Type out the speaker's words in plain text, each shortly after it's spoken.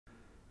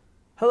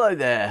Hello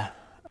there.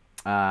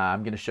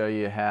 I'm going to show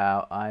you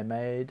how I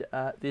made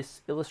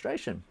this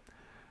illustration.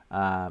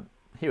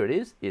 Here it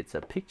is. It's a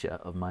picture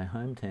of my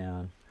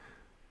hometown,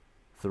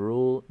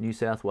 Thirroul, New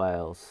South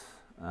Wales.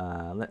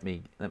 Let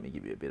me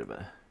give you a bit of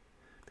a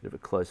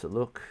closer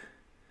look.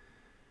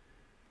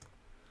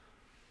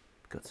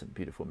 Got some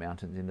beautiful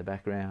mountains in the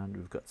background.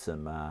 We've got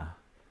some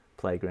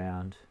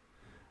playground,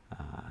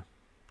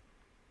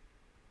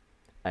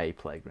 a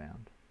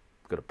playground.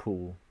 We've got a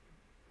pool.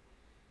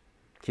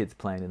 Kids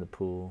playing in the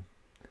pool.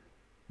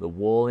 The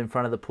wall in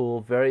front of the pool,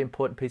 very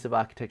important piece of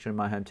architecture in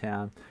my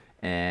hometown,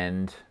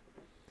 and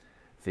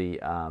the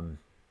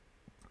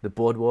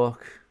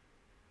boardwalk,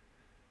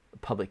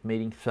 public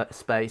meeting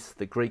space,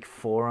 the Greek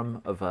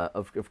Forum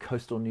of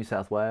coastal New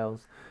South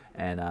Wales,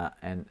 and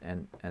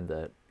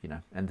the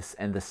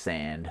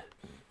sand.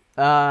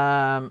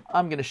 I'm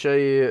going to show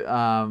you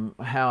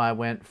how I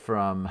went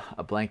from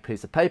a blank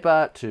piece of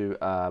paper to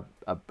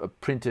a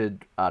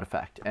printed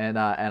artifact, and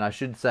I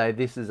should say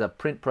this is a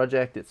print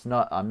project. It's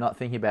not. I'm not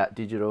thinking about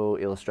digital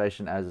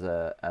illustration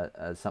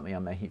as something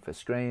I'm making for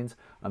screens.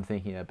 I'm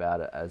thinking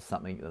about it as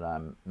something that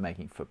I'm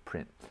making for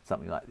print.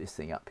 Something like this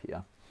thing up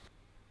here.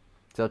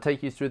 So I'll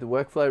take you through the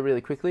workflow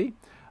really quickly.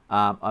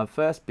 I'll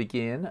first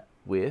begin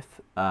with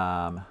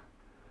what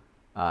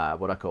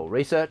I call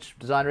research,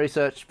 design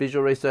research,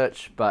 visual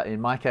research, but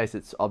in my case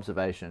it's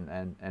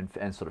observation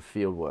and sort of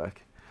field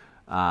work.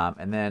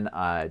 And then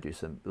I do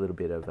a little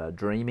bit of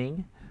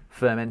dreaming,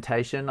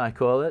 fermentation I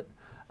call it,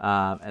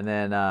 and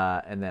then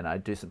I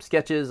do some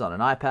sketches on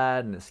an iPad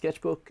and a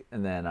sketchbook,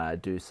 and then I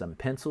do some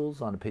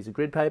pencils on a piece of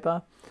grid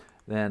paper.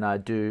 Then I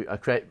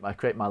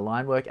create my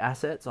line work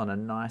assets on a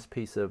nice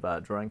piece of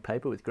drawing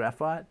paper with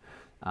graphite.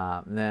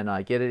 And then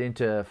I get it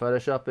into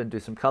Photoshop and do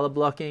some color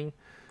blocking.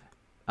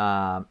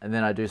 And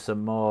then I do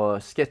some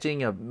more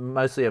sketching of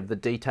mostly of the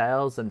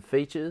details and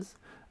features,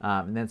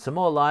 and then some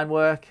more line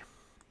work,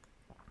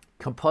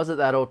 composite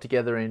that all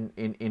together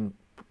in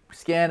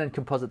scan and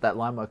composite that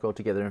line work all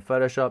together in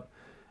Photoshop,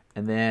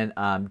 and then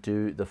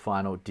do the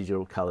final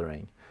digital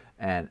coloring.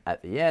 And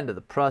at the end of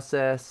the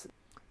process,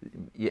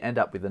 you end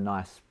up with a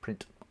nice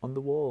print on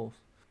the walls.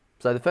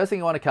 So the first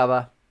thing I want to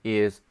cover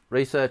is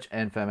research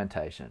and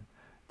fermentation,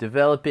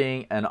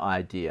 developing an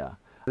idea.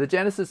 The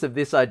genesis of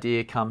this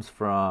idea comes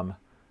from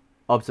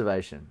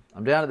observation.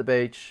 I'm down at the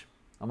beach,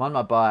 I'm on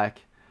my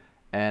bike,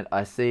 and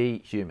I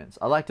see humans.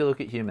 I like to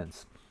look at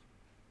humans,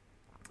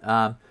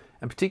 and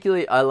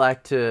particularly I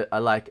like to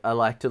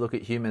look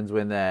at humans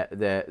when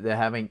they're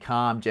having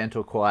calm,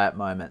 gentle, quiet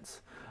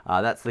moments.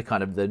 That's the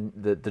kind of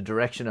the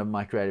direction of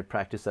my creative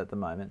practice at the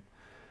moment.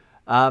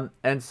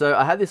 And so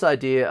I had this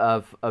idea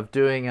of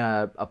doing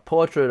a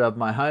portrait of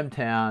my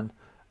hometown,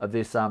 of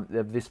this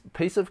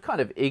piece of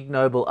kind of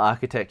ignoble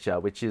architecture,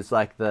 which is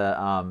like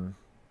the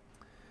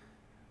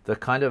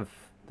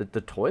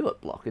toilet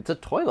block. It's a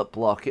toilet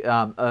block, with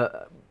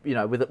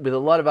a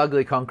lot of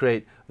ugly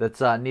concrete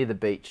that's near the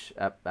beach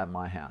at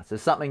my house.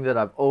 There's something that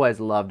I've always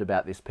loved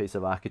about this piece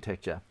of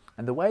architecture,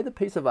 and the way the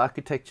piece of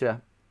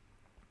architecture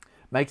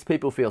makes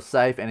people feel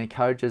safe and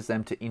encourages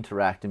them to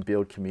interact and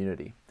build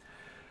community.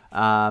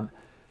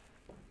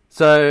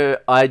 So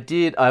I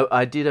did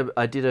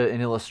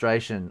an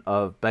illustration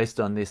based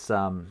on this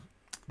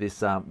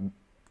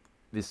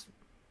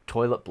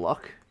toilet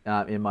block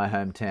in my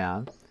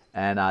hometown.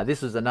 And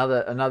this was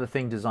another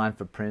thing designed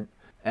for print,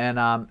 and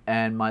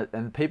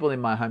the people in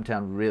my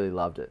hometown really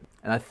loved it.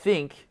 And I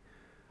think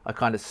I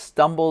kind of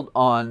stumbled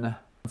on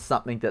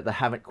something that they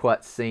haven't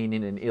quite seen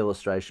in an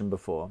illustration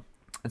before.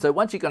 And so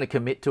once you're going to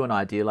commit to an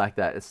idea like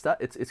that, it's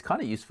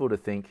kind of useful to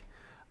think,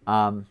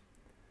 what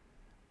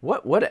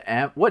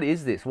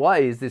is this? Why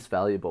is this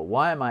valuable?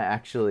 Why am I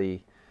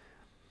actually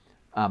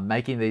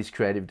making these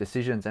creative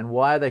decisions, and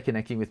why are they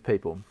connecting with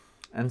people?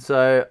 And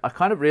so I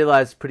kind of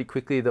realized pretty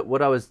quickly that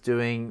what I was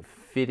doing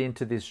fit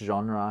into this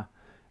genre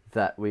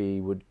that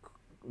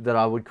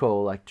I would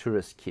call like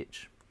tourist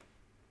kitsch.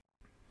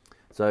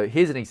 So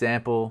here's an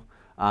example.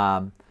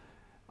 I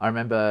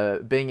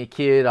remember being a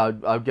kid,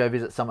 I'd go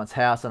visit someone's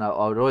house, and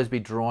I would always be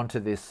drawn to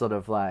this sort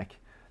of like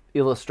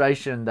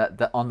illustration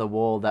that on the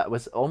wall that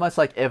was almost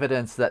like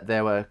evidence that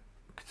there were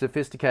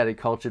sophisticated,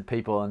 cultured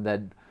people, and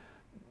they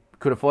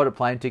could afford a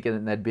plane ticket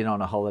and they'd been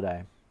on a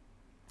holiday.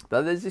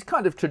 But there's this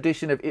kind of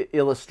tradition of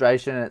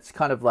illustration. It's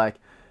kind of like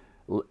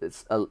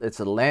it's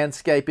a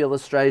landscape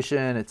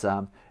illustration. It's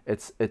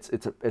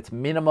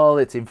minimal.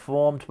 It's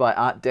informed by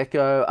Art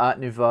Deco, Art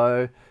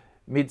Nouveau,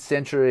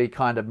 mid-century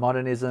kind of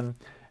modernism.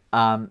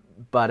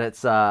 But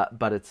it's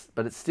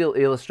still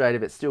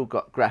illustrative. It's still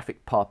got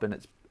graphic pop, and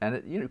it's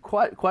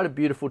quite a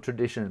beautiful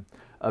tradition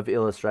of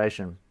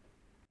illustration.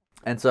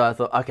 And so I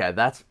thought, okay,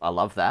 I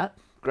love that.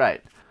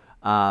 Great.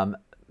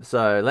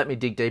 So let me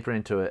dig deeper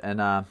into it,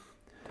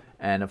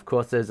 and of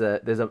course there's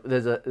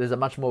a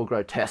much more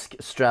grotesque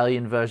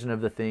Australian version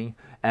of the thing,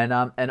 and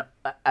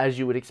as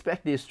you would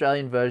expect, the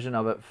Australian version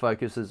of it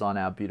focuses on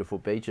our beautiful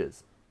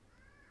beaches.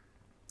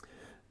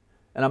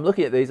 And I'm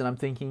looking at these and I'm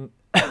thinking,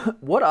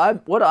 what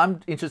I'm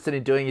interested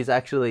in doing is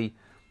actually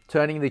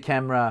turning the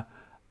camera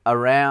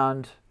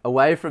around,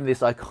 away from this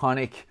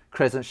iconic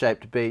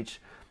crescent-shaped beach,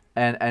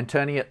 and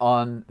turning it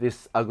on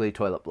this ugly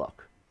toilet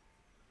block.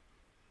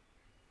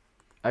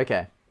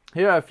 Okay,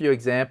 here are a few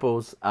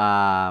examples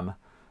that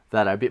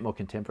are a bit more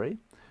contemporary.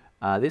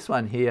 This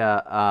one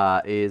here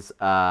is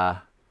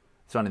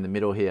this one in the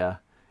middle here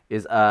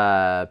is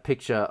a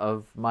picture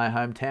of my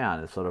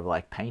hometown. It's sort of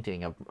like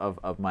painting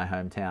of my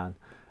hometown.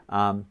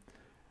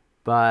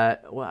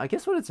 But well, I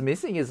guess what it's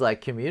missing is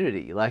like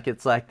community. Like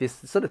it's like this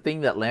sort of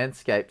thing that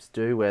landscapes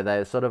do where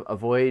they sort of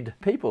avoid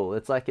people.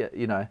 It's like,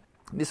 you know,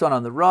 this one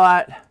on the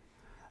right,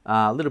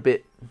 a little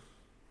bit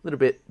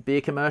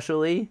beer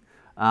commercially.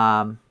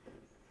 I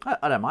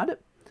don't mind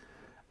it.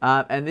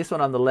 And this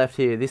one on the left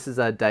here, this is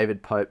a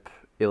David Pope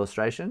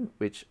illustration,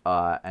 which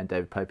and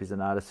David Pope is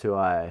an artist who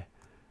I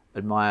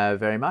admire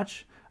very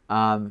much.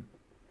 I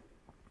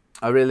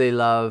really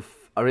love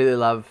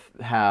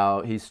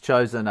how he's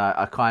chosen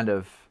a kind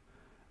of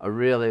a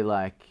really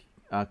like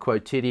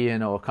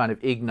quotidian or kind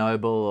of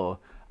ignoble or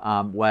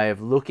way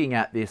of looking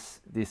at this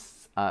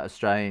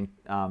Australian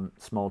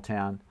small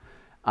town.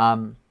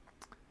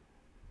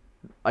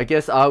 I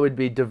guess I would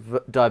be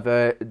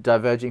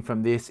diverging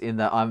from this in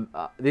that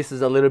this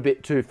is a little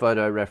bit too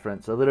photo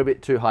reference, a little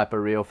bit too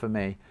hyper real for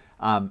me,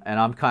 and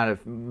I'm kind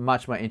of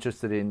much more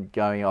interested in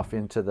going off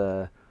into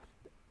the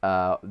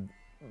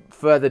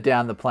further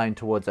down the plane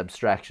towards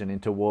abstraction,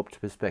 into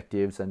warped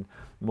perspectives and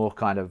more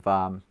kind of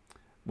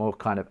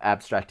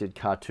abstracted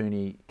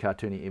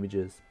cartoony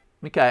images.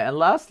 Okay, and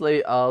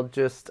lastly, I'll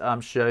just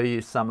show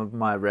you some of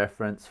my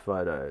reference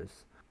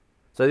photos.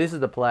 So this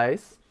is the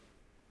place.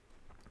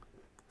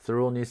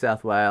 Thirroul, New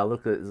South Wales.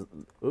 Look at this.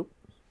 Oop.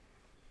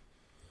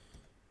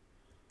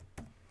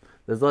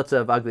 There's lots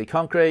of ugly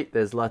concrete.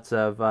 There's lots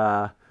of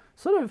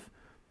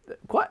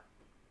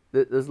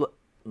there's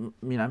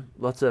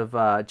lots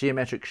of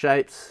geometric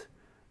shapes.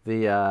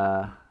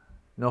 The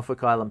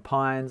Norfolk Island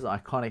pines,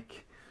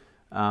 iconic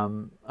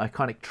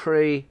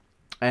tree,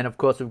 and of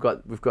course we've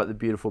got the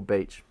beautiful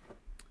beach.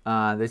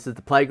 This is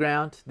the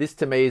playground. This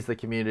to me is the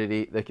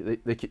community.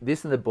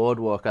 This and the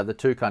boardwalk are the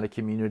two kind of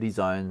community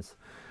zones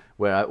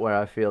where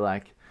I feel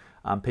like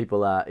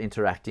people are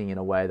interacting in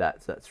a way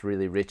that's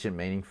really rich and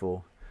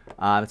meaningful.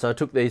 So I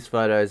took these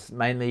photos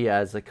mainly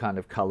as a kind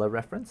of color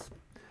reference.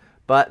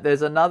 But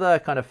there's another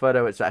kind of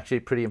photo which is actually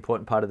a pretty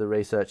important part of the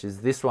research,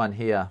 is this one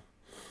here.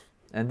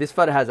 And this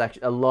photo has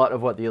actually a lot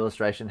of what the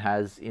illustration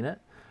has in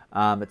it.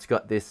 It's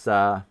got this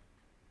the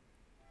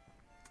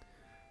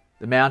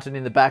mountain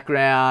in the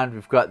background.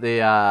 We've got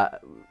the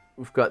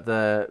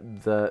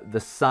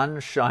sun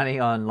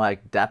shining on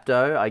like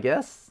Dapto, I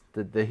guess.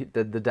 The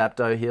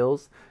Dapto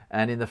Hills,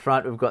 and in the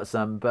front we've got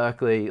some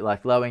Berkeley,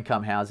 like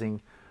low-income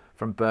housing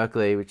from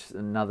Berkeley, which is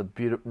another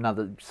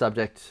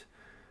subject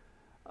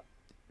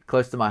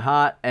close to my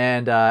heart,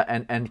 and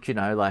you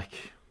know,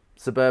 like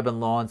suburban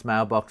lawns,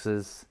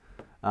 mailboxes,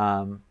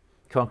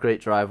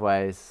 concrete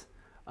driveways,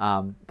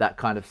 that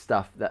kind of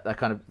stuff, that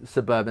kind of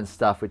suburban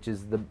stuff, which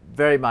is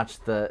very much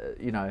the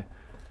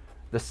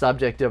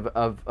subject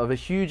of a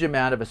huge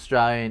amount of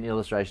Australian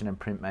illustration and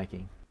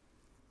printmaking.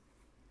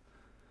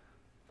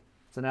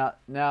 So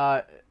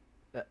now,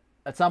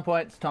 at some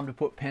point, it's time to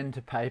put pen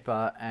to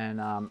paper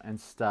and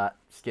start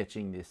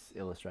sketching this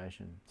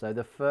illustration. So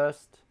the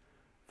first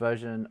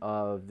version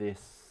of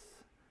this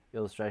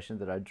illustration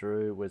that I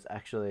drew was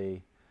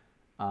actually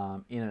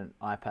on an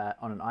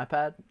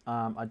iPad.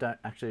 I don't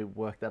actually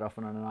work that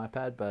often on an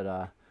iPad,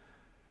 but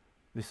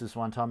this is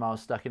one time I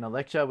was stuck in a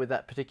lecture with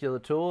that particular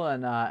tool,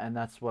 and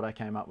that's what I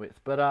came up with.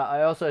 But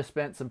I also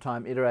spent some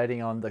time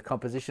iterating on the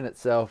composition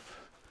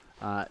itself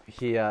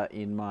here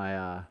in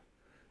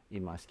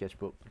my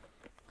sketchbook.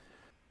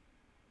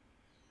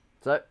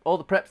 So all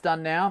the prep's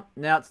done now.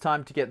 Now it's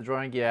time to get the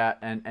drawing gear out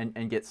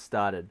and get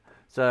started.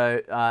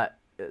 So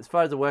as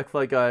far as the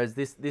workflow goes,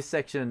 this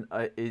section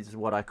is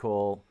what I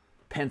call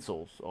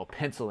pencils or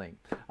penciling.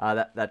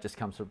 That just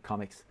comes from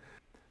comics.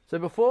 So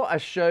before I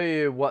show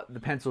you what the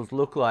pencils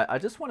look like, I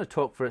just want to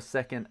talk for a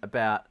second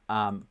about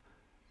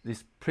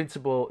this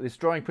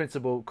drawing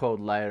principle called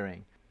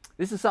layering.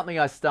 This is something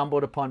I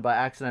stumbled upon by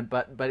accident,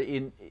 but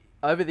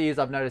over the years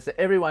I've noticed that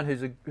everyone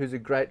who's a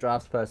great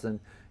draftsperson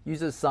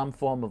uses some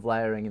form of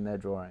layering in their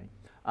drawing.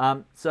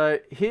 So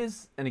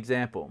here's an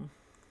example.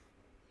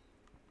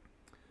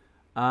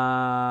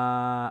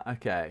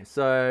 Okay,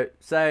 so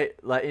say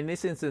like in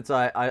this instance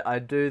I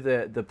do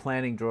the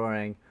planning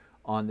drawing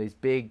on these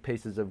big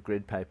pieces of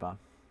grid paper.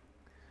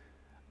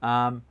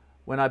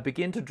 When I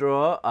begin to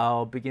draw,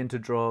 I'll begin to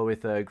draw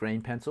with a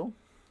green pencil,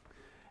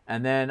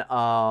 and then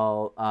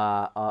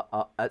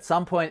I'll at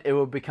some point it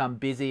will become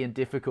busy and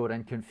difficult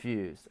and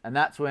confused, and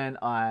that's when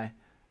I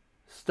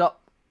stop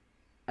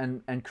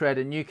and create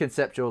a new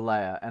conceptual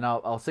layer, and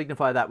I'll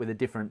signify that with a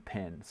different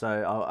pen. So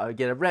I'll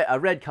get a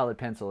red colored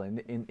pencil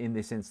in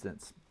this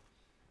instance.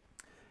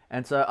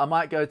 And so I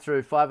might go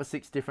through 5 or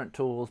 6 different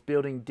tools,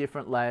 building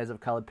different layers of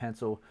colored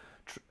pencil,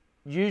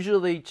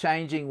 usually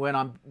changing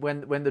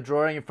when the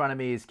drawing in front of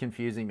me is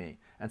confusing me.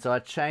 And so I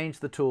change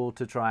the tool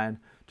to try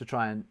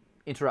and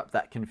interrupt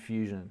that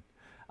confusion.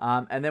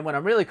 And then when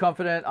I'm really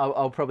confident,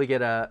 I'll probably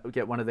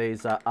get one of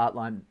these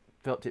Artline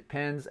felt tip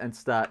pens and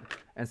start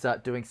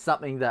doing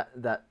something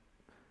that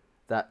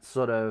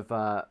sort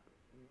of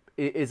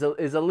is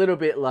a little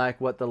bit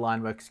like what the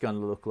line work is going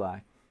to look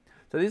like.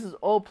 So this is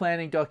all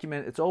planning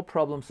document. It's all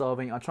problem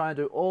solving. I try and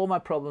do all my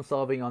problem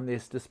solving on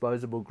this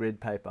disposable grid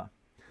paper,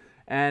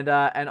 and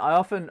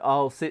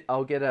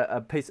I'll get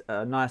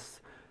a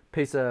nice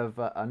piece of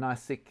a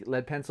nice thick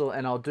lead pencil,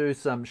 and I'll do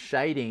some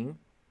shading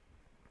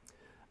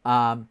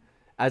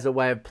as a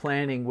way of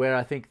planning where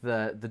I think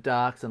the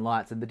darks and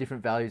lights and the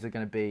different values are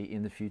going to be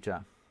in the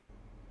future.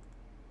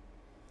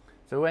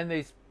 So when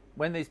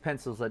these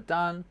pencils are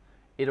done,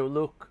 it'll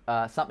look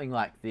something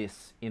like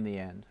this in the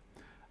end.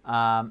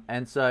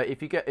 And so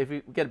if you get a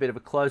bit of a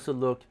closer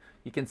look,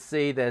 you can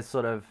see there's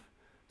sort of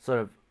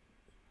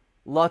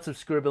lots of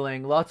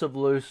scribbling, lots of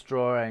loose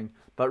drawing.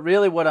 But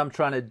really, what I'm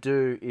trying to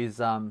do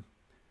is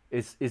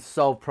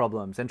solve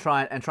problems and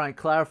try and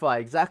clarify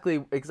exactly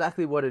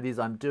what it is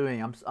I'm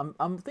doing.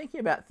 I'm thinking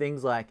about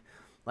things like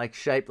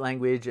shape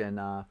language and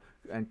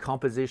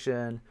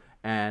composition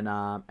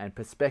and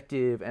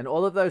perspective and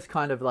all of those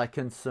kind of like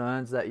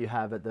concerns that you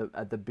have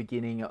at the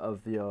beginning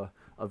of your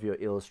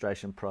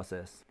illustration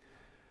process.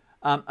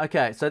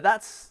 Okay, so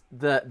that's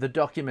the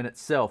document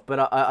itself, but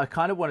I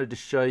kind of wanted to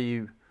show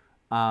you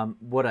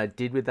what I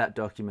did with that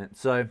document.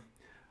 So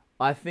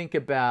I think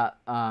about,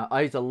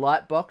 I use a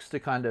lightbox to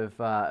kind of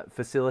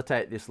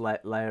facilitate this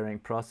layering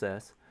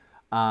process.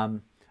 A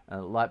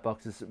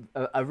lightbox is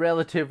a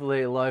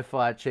relatively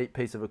lo-fi cheap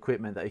piece of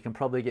equipment that you can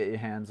probably get your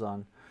hands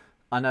on.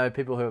 I know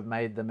people who have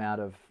made them out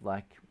of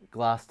like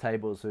glass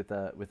tables with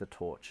a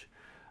torch.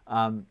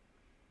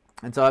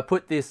 And so I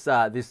put this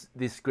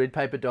grid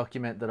paper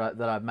document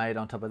that I've made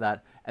on top of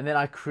that, and then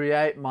I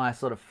create my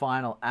sort of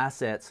final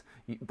assets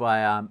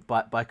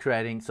by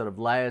creating sort of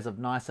layers of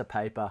nicer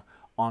paper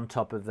on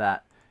top of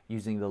that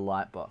using the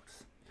lightbox.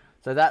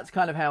 So that's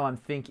kind of how I'm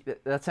thinking.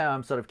 That's how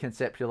I'm sort of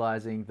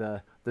conceptualizing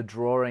the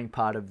drawing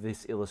part of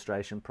this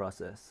illustration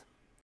process.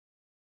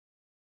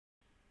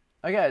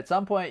 Okay, at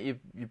some point you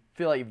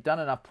feel like you've done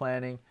enough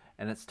planning,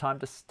 and it's time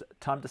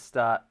to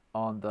start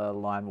on the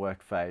line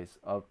work phase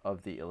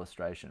of the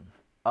illustration.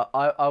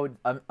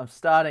 I'm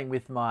starting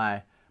with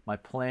my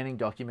planning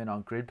document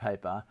on grid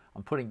paper.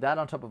 I'm putting that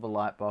on top of a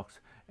lightbox,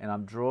 and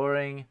I'm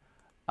drawing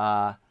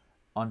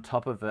on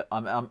top of it.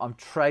 I'm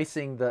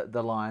tracing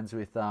the lines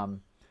with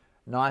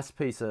nice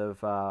piece of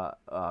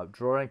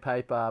drawing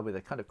paper with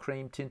a kind of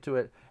cream tint to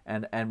it,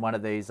 and one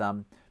of these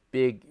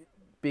big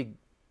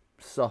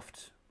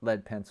soft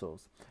lead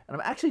pencils. And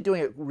I'm actually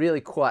doing it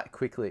really quite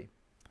quickly.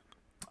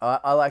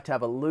 I like to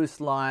have a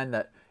loose line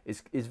that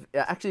is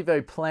actually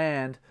very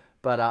planned,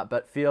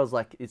 but feels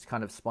like it's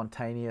kind of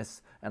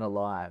spontaneous and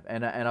alive.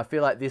 And I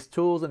feel like this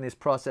tools and this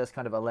process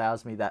kind of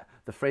allows me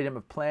the freedom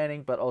of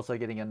planning, but also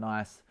getting a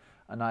nice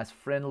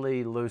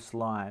friendly loose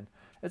line.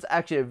 It's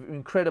actually an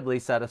incredibly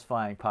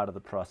satisfying part of the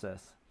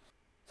process.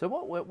 So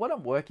what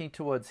I'm working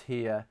towards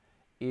here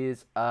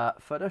is a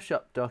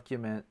Photoshop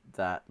document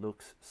that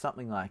looks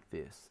something like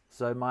this.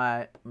 So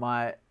my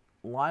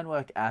line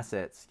work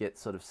assets get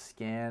sort of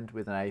scanned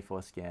with an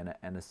A4 scanner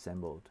and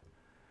assembled.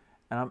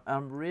 And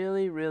I'm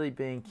really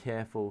being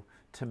careful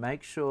to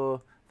make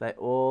sure they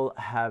all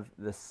have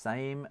the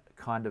same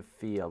kind of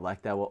feel,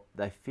 like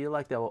they feel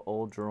like they were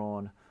all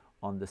drawn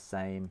on the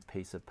same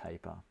piece of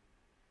paper.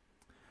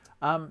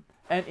 And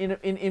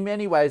in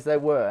many ways they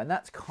were, and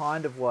that's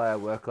kind of why I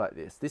work like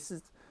this. This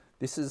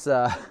is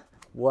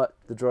what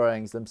the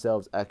drawings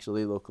themselves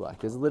actually look like.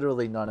 There's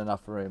literally not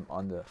enough room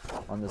on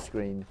the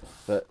screen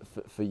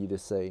for you to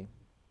see.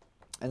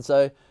 And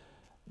so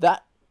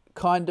that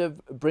kind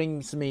of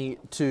brings me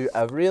to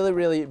a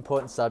really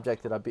important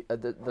subject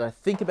that I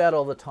think about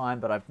all the time,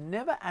 but I've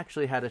never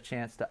actually had a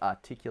chance to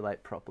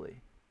articulate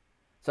properly.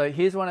 So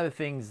here's one of the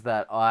things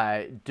that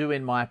I do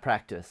in my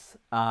practice.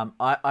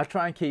 I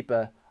try and keep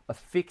a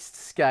fixed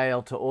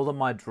scale to all of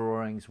my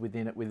drawings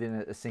within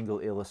a single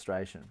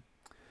illustration.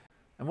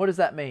 And what does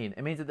that mean?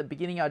 It means at the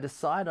beginning I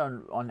decide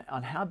on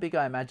how big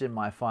I imagine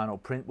my final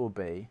print will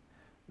be.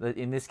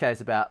 In this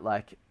case, about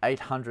like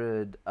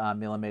 800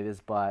 millimeters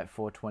by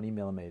 420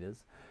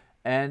 millimeters.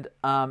 And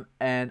when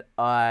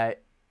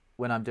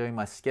I'm doing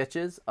my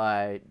sketches,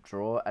 I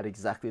draw at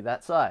exactly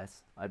that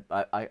size.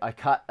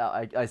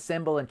 I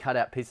assemble and cut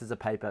out pieces of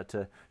paper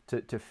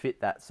to fit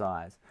that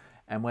size.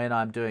 And when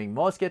I'm doing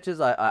more sketches,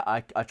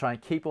 I try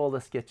and keep all the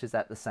sketches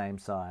at the same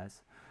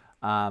size.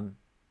 And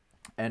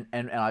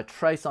I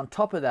trace on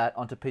top of that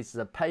onto pieces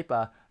of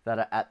paper that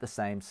are at the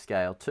same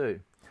scale too.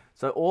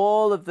 So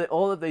all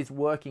of these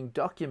working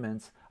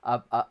documents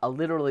are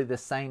literally the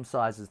same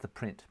size as the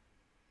print.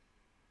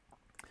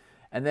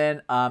 And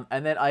then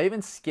I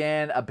even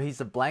scan a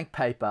piece of blank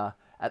paper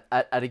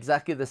at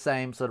exactly the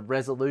same sort of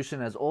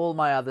resolution as all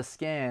my other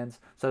scans,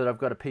 so that I've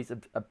got a piece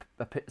of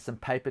some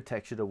paper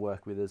texture to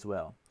work with as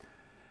well.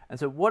 And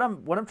so what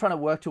I'm trying to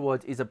work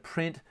towards is a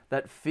print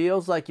that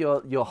feels like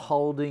you're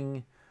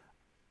holding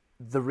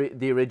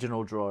the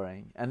original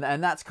drawing, and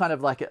that's kind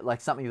of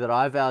like something that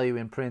I value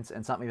in prints,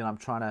 and something that I'm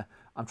trying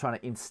I'm trying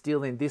to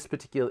instill in this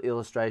particular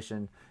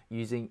illustration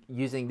using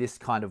this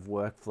kind of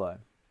workflow.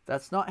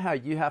 That's not how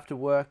you have to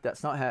work.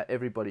 That's not how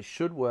everybody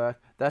should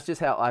work. That's just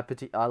how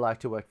I like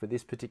to work for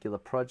this particular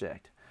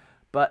project.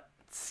 But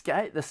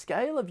the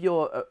scale of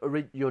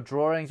your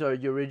drawings or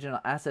your original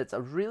assets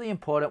are really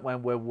important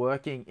when we're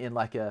working in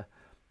like a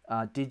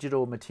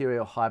digital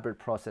material hybrid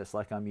process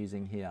like I'm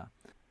using here.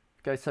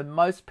 Okay, so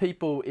most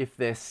people, if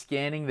they're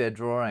scanning their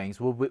drawings,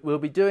 will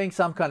be doing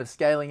some kind of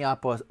scaling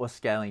up or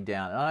scaling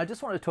down. And I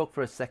just want to talk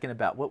for a second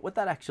about what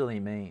that actually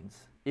means.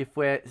 If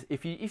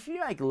you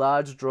make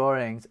large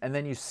drawings and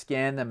then you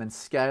scan them and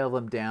scale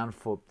them down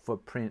for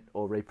print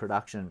or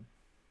reproduction,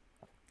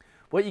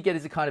 what you get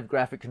is a kind of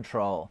graphic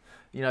control.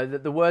 You know,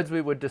 the words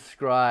we would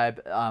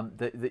describe,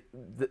 the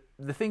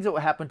things that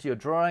will happen to your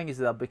drawing is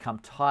they'll become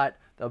tight,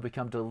 they'll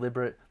become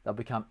deliberate, they'll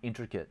become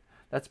intricate.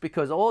 That's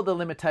because all the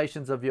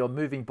limitations of your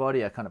moving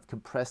body are kind of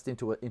compressed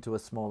into a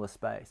smaller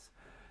space.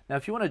 Now,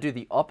 if you want to do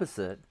the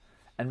opposite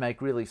and make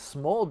really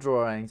small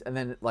drawings and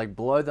then like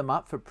blow them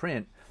up for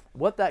print,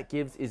 what that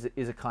gives is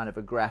a kind of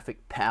a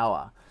graphic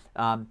power.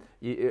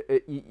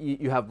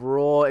 You have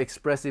raw,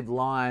 expressive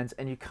lines,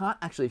 and you can't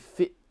actually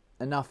fit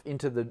enough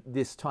into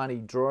this tiny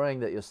drawing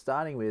that you're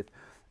starting with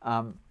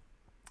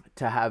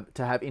to have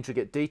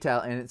intricate detail.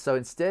 And so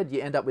instead,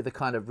 you end up with a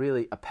kind of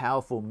really a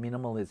powerful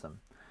minimalism.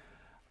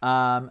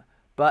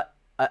 But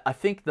I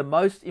think the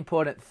most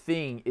important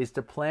thing is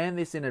to plan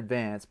this in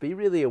advance, be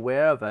really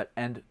aware of it,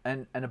 and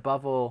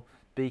above all,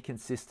 be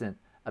consistent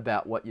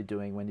about what you're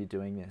doing when you're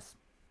doing this.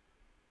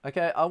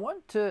 Okay, I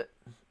want to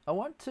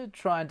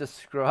try and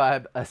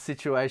describe a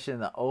situation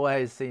that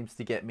always seems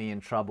to get me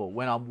in trouble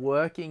when I'm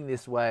working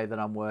this way that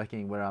I'm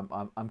working, where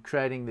I'm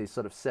creating these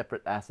sort of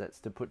separate assets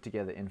to put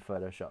together in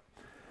Photoshop.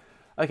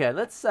 Okay,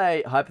 let's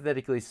say,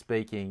 hypothetically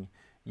speaking,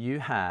 you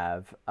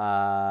have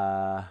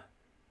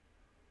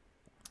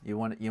you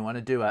want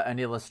to do an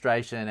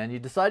illustration, and you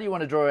decide you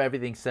want to draw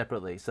everything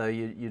separately. So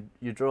you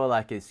draw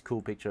like this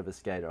cool picture of a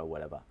skater or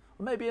whatever,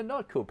 or maybe a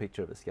not cool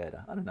picture of a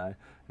skater. I don't know.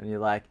 And you're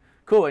like,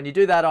 cool, and you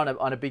do that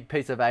on a big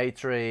piece of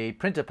A3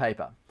 printer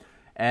paper,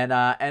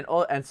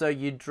 and so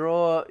you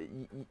draw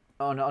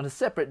on a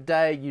separate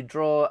day. You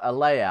draw a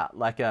layout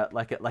like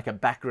a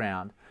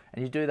background,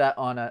 and you do that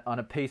on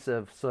a piece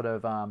of sort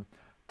of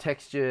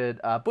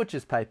textured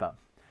butcher's paper.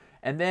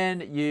 And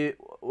then you're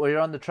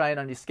on the train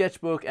on your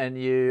sketchbook, and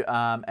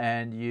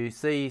you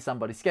see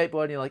somebody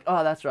skateboard, and you're like,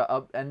 oh, that's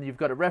right, and you've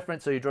got a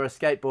reference, so you draw a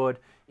skateboard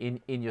in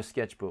your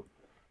sketchbook.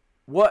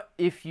 What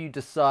if you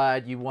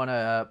decide you want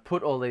to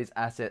put all these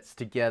assets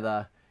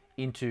together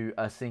into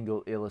a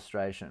single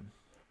illustration?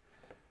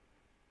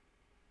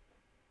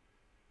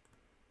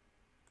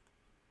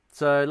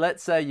 So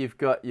let's say you've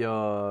got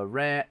your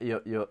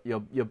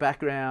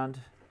background.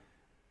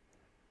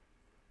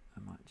 I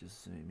might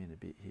just zoom in a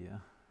bit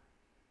here.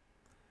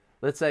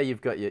 Let's say you've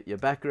got your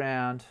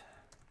background,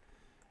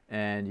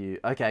 and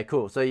okay,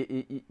 cool. So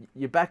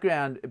your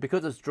background,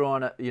 because it's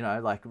drawn, you know,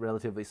 like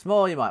relatively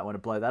small, you might want to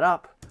blow that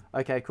up.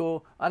 Okay,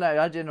 cool. I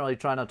know I generally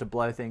try not to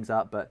blow things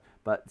up,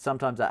 but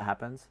sometimes that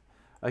happens.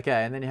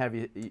 Okay, and then you have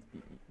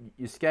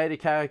your skater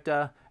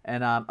character,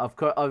 and of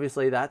course,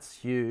 obviously that's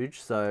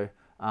huge. So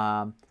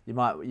you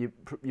might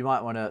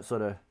want to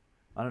sort of,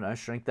 I don't know,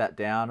 shrink that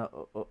down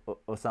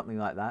or something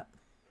like that.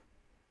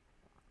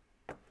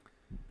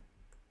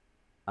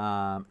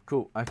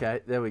 Cool.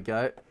 Okay, there we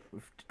go.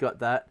 We've got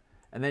that,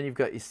 and then you've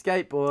got your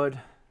skateboard,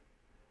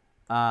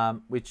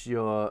 which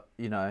we're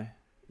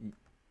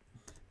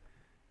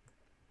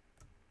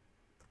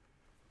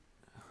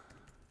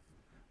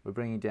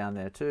bringing down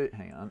there too.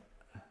 Hang on,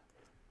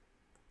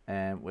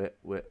 and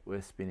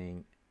we're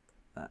spinning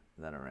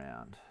that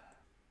around.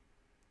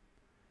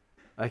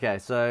 Okay,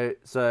 so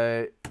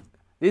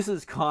this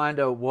is kind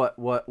of what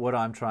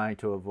I'm trying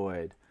to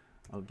avoid.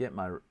 I'll get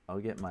my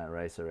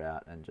eraser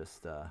out and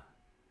just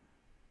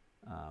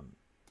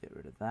get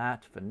rid of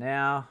that for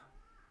now.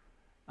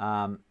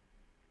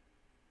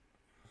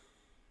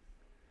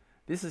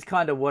 This is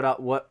kind of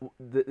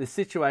the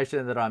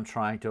situation that I'm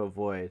trying to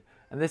avoid,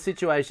 and the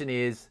situation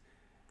is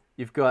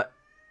you've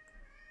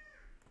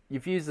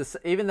used this,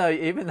 even though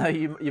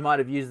you might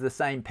have used the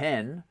same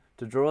pen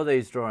to draw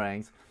these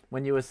drawings.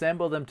 When you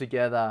assemble them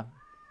together,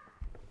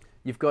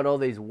 you've got all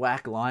these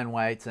whack line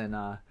weights, and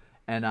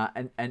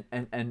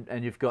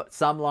you've got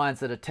some lines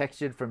that are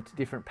textured from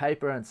different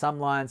paper, and some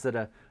lines that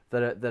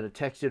are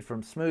textured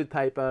from smooth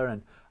paper,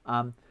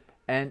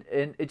 and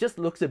it just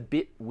looks a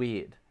bit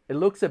weird. It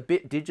looks a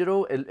bit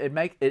digital.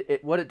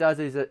 What it does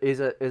is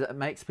it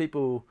makes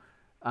people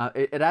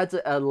it adds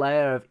a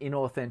layer of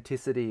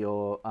inauthenticity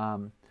or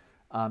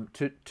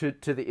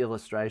to the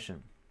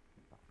illustration.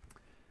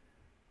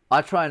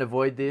 I try and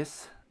avoid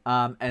this.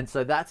 And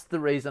so that's the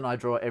reason I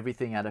draw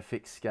everything at a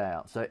fixed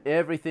scale. So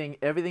everything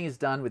is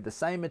done with the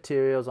same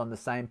materials on the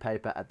same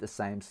paper at the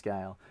same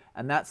scale,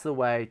 and that's the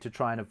way to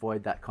try and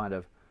avoid that kind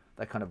of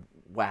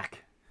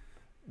whack,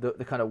 the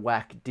kind of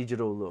whack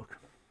digital look.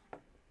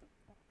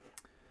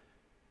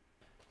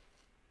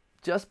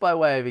 just by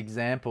way of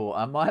example,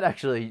 I might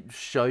actually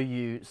show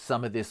you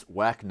some of this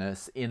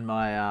whackness in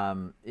my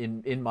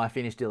in my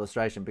finished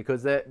illustration,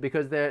 because there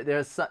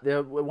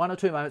are one or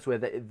two moments where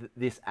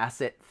this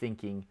asset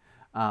thinking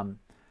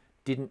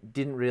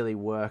didn't really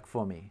work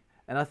for me,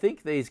 and I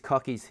think these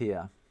cockies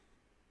here.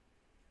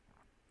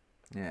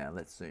 Yeah,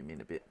 let's zoom in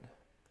a bit.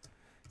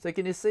 So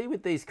can you see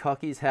with these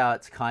cockies how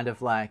it's kind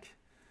of like,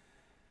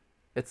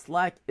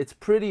 it's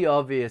pretty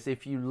obvious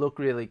if you look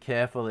really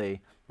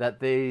carefully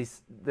that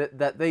these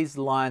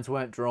lines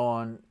weren't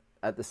drawn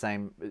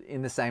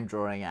in the same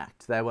drawing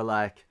act. They were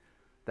like,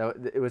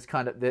 it was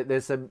kind of,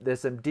 there's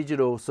some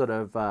digital sort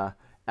of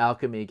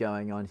alchemy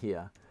going on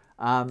here.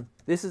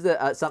 This is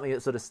something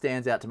that sort of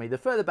stands out to me. The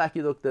further back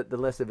you look, the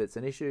less of it's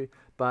an issue.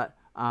 But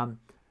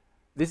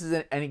this is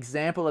an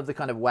example of the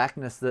kind of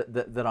whackness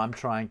that I'm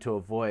trying to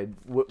avoid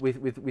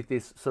with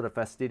this sort of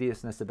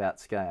fastidiousness about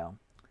scale.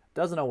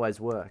 Doesn't always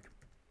work.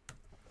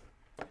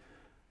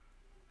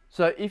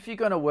 So if you're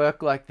going to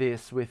work like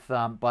this with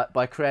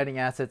by creating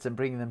assets and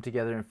bringing them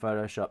together in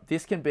Photoshop,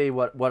 this can be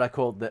what I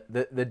call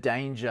the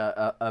danger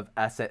of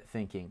asset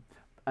thinking.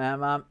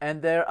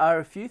 And there are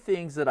a few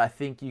things that I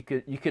think you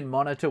can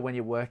monitor when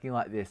you're working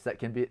like this that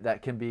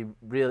can be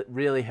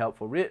really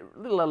helpful.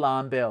 Little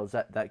alarm bells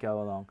that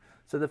go along.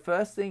 So the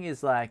first thing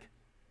is like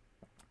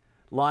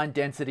line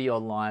density or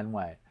line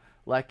weight.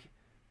 Like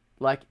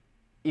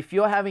if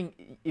you're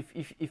having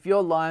if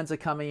your lines are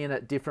coming in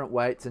at different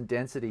weights and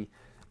density,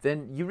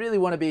 then you really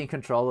want to be in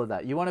control of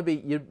that. You want to be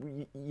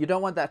you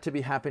don't want that to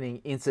be happening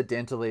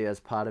incidentally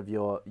as part of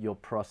your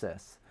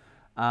process.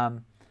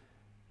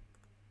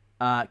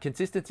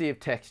 Consistency of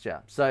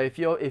texture. So if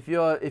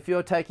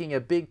you're taking a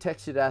big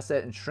textured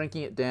asset and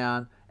shrinking it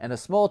down, and a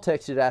small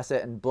textured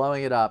asset and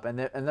blowing it up, and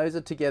those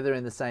are together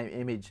in the same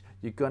image,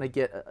 you're going to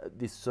get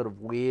this sort of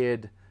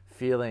weird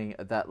feeling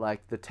that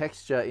like the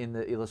texture in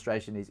the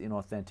illustration is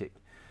inauthentic.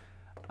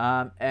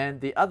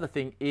 And the other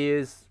thing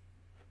is,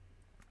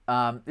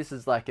 this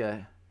is like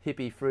a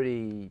hippie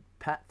fruity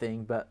pat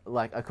thing, but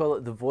like I call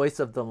it the voice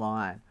of the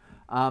line.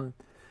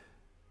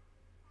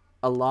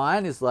 A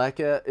line is like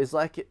a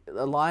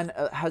line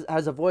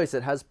has a voice.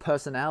 It has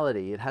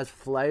personality. It has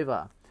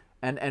flavor,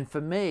 and for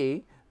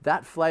me,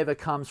 that flavor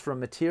comes from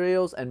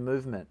materials and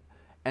movement.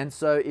 And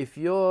so if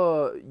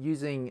you're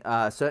using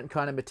certain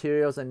kind of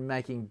materials and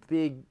making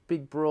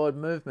big broad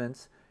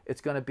movements,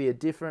 it's going to be a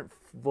different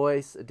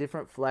voice, a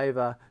different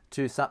flavor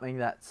to something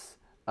that's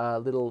a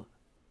little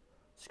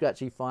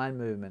scratchy fine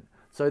movement.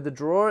 So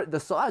the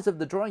size of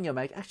the drawing you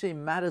make actually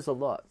matters a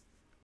lot.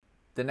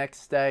 The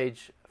next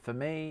stage for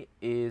me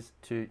is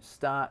to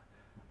start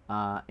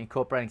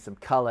incorporating some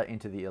color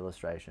into the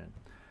illustration.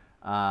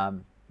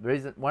 One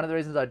of the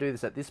reasons I do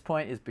this at this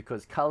point is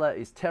because color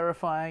is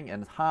terrifying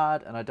and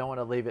hard, and I don't want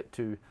to leave it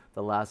to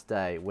the last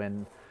day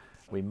when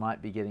we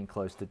might be getting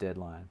close to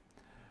deadline.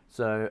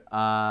 So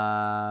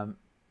I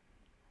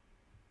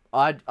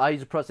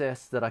use a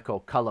process that I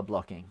call color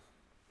blocking,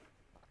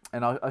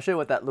 and I'll show you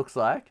what that looks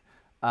like.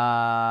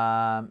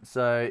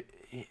 So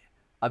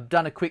I've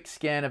done a quick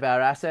scan of our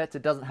assets.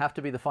 It doesn't have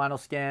to be the final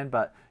scan,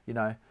 but you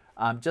know,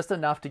 just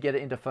enough to get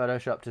it into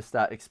Photoshop to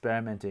start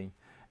experimenting.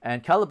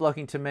 And color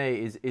blocking to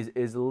me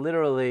is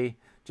literally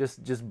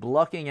just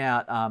blocking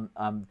out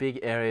big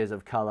areas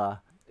of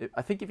color.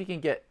 I think if you can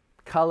get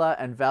color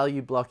and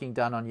value blocking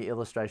done on your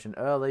illustration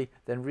early,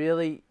 then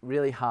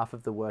really half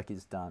of the work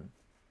is done.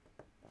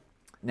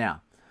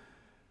 Now,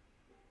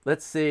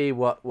 let's see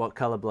what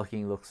color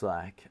blocking looks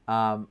like.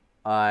 What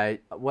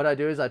I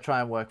do is I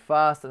try and work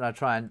fast, and I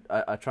try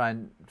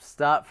and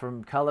start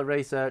from color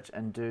research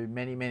and do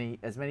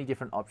as many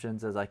different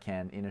options as I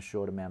can in a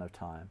short amount of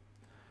time.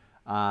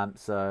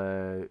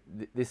 So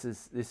this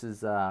is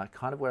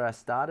kind of where I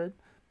started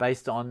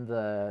based on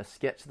the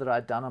sketch that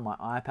I'd done on my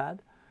iPad,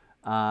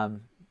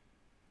 and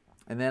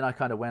then I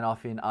kind of went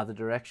off in other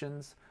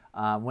directions.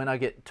 When I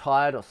get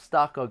tired or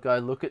stuck, I'll go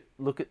look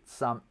at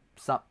some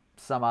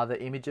other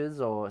images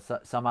or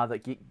some other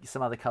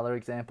color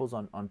examples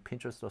on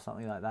Pinterest or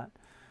something like that.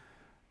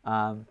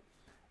 And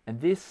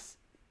this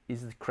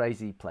is the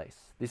crazy place.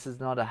 This is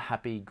not a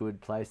happy,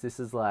 good place. This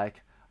is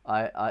like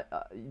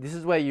this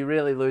is where you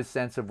really lose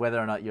sense of whether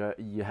or not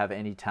you have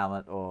any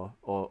talent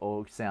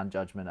or sound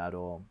judgment at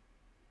all.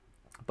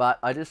 But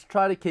I just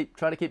try to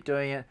keep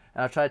doing it,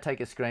 and I try to take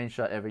a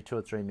screenshot every 2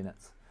 or 3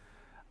 minutes.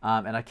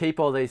 And I keep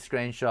all these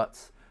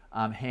screenshots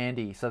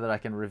handy so that I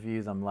can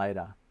review them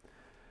later.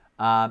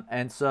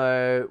 And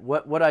so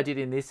what I did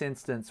in this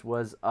instance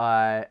was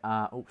I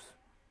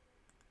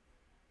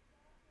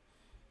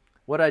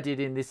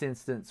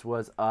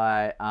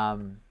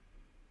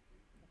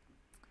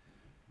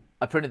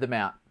printed them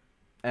out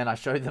and I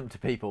showed them to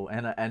people,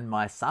 and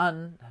my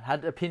son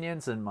had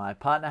opinions and my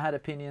partner had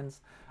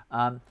opinions,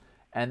 and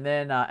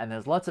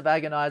there's lots of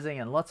agonizing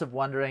and lots of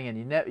wondering,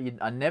 and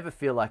I never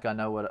feel like I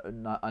know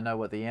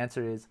what the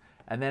answer is,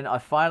 and then I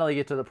finally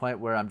get to the point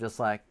where I'm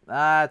just like,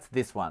 it's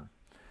this one.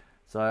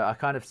 So I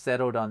kind of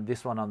settled on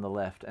this one on the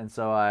left, and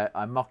so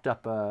I mocked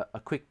up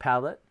a quick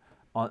palette,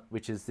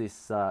 which is this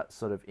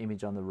sort of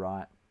image on the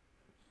right.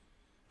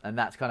 And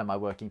that's kind of my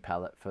working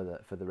palette for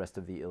the rest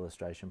of the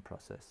illustration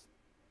process.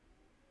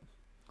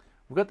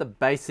 We've got the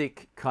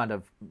basic kind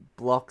of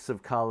blocks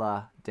of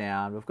color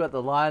down. We've got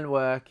the line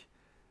work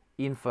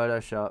in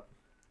Photoshop,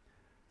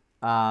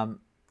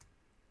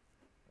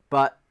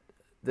 but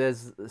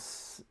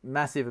there's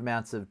massive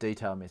amounts of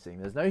detail missing.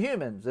 There's no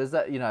humans. There's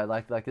that, you know,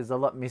 like there's a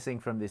lot missing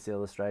from this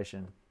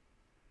illustration.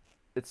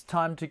 It's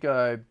time to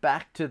go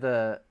back to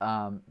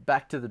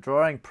the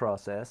drawing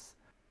process.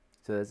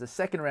 So there's a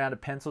second round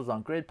of pencils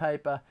on grid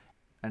paper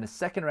and a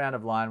second round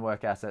of line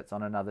work assets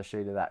on another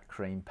sheet of that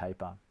cream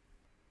paper.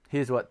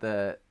 Here's what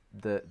the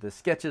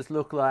sketches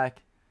look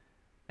like,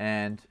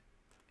 and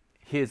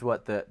here's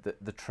what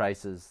the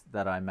traces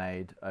that I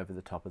made over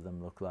the top of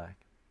them look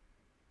like.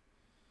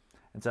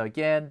 And so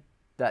again,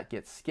 that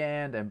gets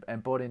scanned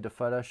and brought into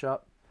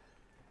Photoshop,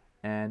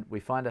 and we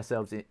find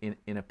ourselves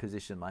in a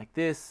position like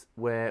this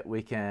where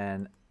we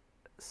can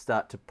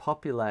start to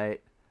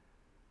populate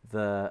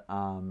the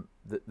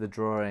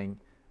drawing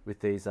with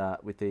these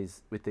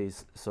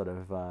sort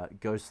of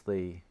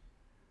ghostly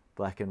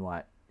black and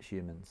white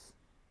humans.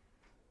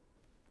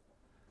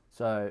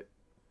 So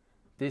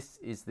this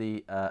is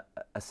the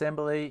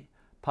assembly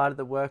part of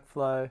the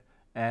workflow,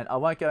 and I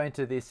won't go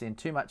into this in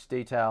too much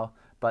detail,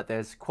 but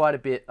there's quite a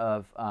bit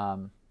of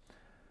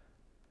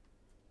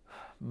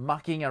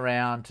mucking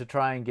around to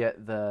try and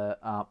get the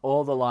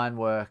all the line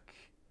work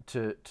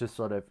to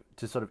sort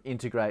of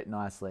integrate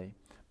nicely.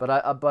 But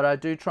I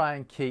do try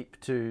and keep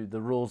to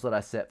the rules that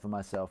I set for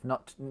myself.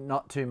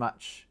 Not too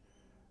much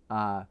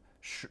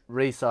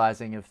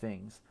resizing of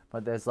things,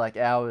 but there's like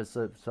hours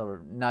of sort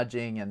of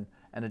nudging and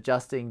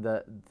adjusting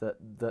the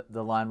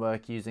line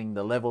work using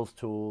the levels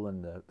tool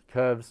and the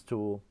curves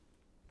tool,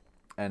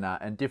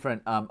 and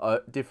different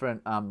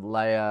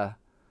layer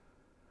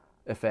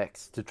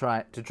effects to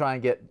try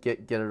and get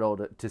it all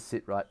to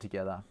sit right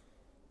together.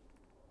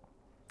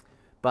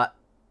 But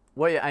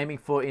what you're aiming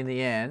for in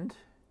the end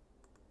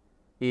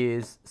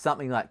is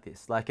something like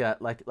this, like a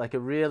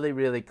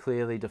really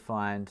clearly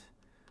defined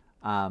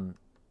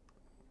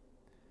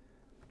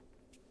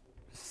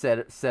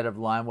set of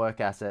line work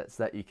assets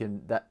that you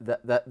can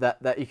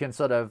that you can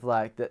sort of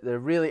like that they're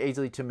really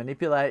easily to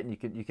manipulate, and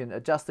you can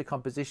adjust the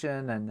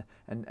composition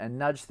and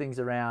nudge things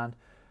around,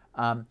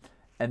 and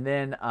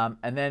then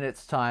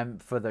it's time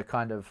for the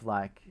kind of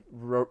like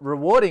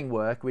rewarding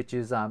work, which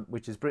is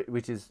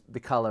the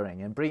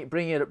coloring and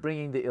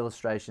bringing the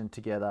illustration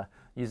together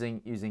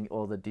using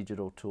all the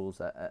digital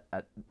tools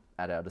at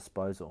our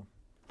disposal.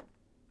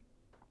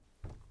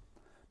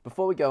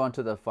 Before we go on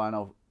to the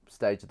final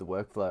stage of the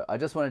workflow, I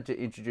just wanted to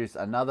introduce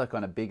another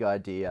kind of big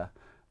idea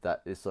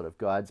that is sort of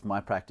guides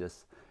my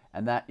practice,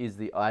 and that is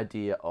the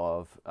idea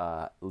of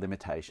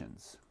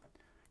limitations.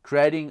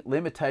 Creating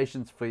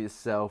limitations for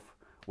yourself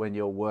when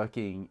you're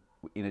working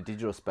in a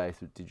digital space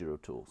with digital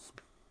tools.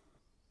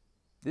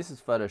 This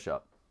is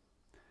Photoshop.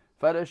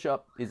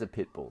 Photoshop is a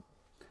pit bull.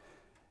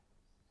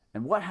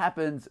 And what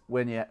happens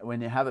when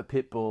you have a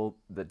pit bull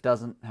that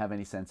doesn't have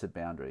any sense of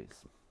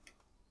boundaries?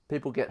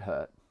 People get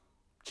hurt.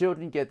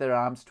 Children get their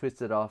arms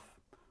twisted off,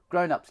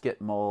 grown-ups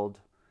get mauled,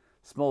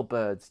 small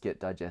birds get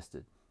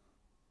digested.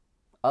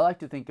 I like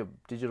to think of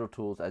digital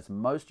tools as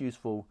most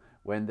useful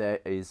when there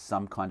is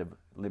some kind of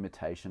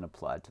limitation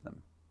applied to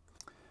them.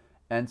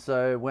 And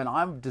so when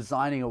I'm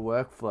designing a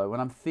workflow, when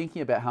I'm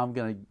thinking about how I'm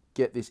going to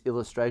get this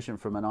illustration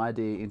from an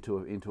idea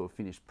into a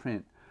finished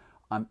print,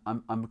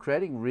 I'm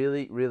creating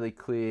really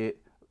clear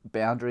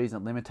boundaries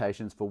and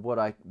limitations for what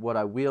I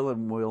will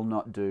and will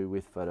not do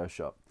with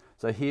Photoshop.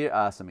 So here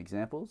are some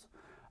examples.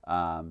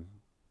 All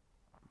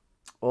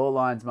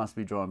lines must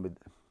be drawn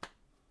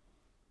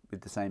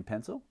with the same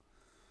pencil.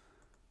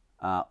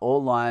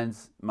 All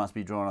lines must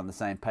be drawn on the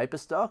same paper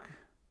stock.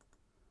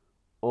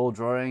 All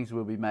drawings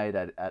will be made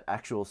at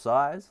actual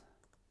size.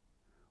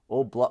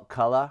 All block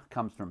color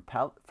comes from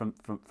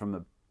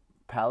the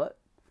palette.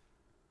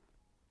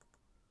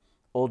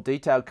 All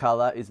detailed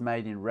color is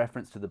made in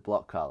reference to the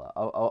block color.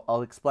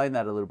 I'll explain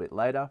that a little bit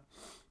later.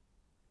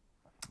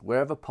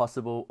 Wherever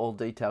possible, all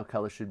detail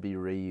color should be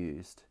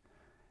reused.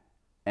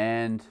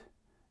 And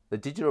the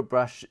digital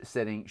brush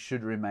setting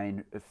should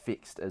remain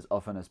fixed as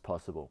often as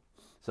possible.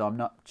 So I'm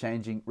not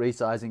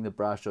resizing the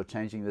brush or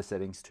changing the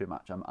settings too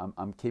much.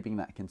 I'm keeping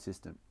that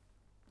consistent.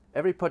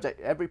 Every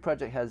project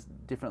has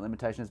different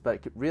limitations,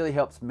 but it really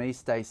helps me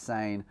stay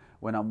sane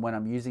when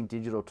I'm using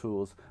digital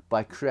tools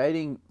by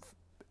creating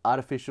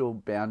artificial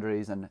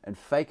boundaries and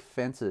fake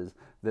fences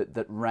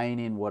that rein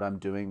in what I'm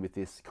doing with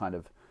this kind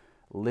of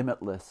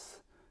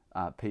limitless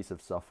piece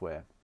of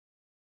software.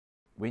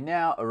 We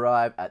now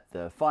arrive at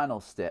the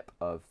final step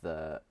of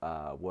the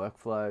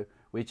workflow,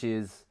 which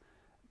is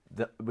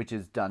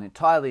done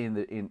entirely in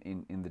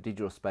the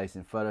digital space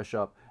in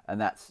Photoshop,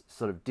 and that's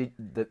sort of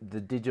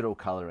the digital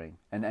coloring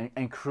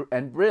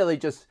and really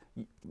just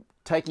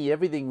taking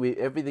everything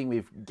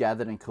we've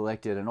gathered and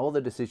collected and all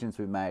the decisions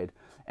we've made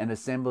and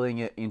assembling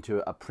it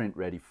into a print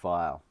ready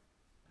file.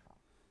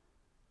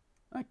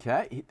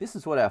 Okay, this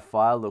is what our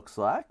file looks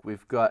like.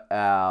 We've got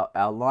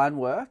our line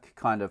work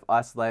kind of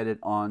isolated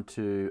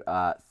onto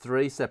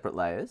 3 separate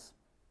layers.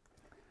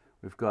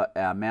 we've got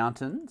our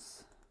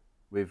mountains,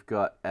 we've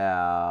got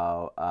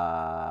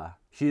our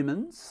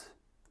humans.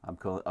 I'll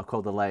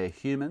call the layer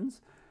humans,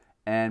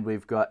 and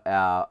we've got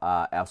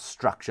our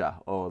structure,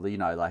 or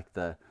like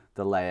the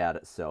layout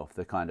itself,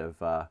 the kind of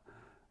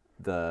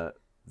the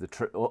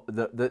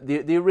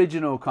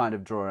original kind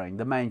of drawing,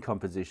 the main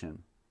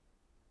composition.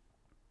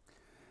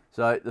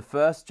 So the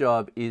first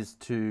job is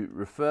to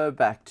refer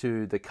back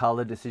to the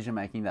color decision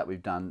making that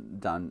we've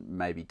done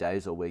maybe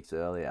days or weeks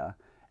earlier,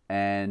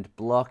 and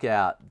block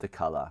out the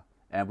color,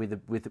 and with a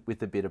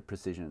bit of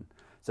precision.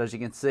 So as you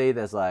can see,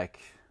 there's like,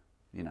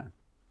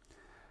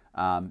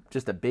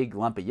 just a big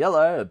lump of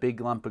yellow, a big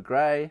lump of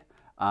grey,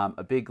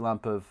 a big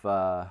lump of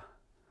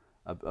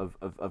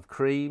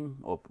cream,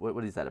 or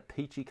what is that, a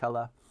peachy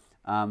color.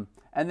 And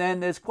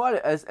then there's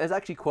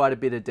actually quite a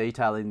bit of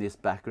detail in this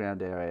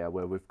background area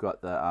where we've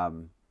got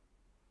the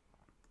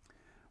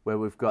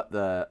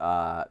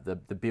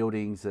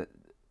buildings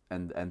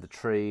and the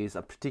trees.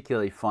 I'm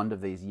particularly fond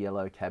of these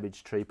yellow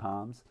cabbage tree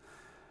palms.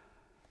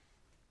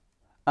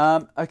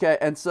 Okay,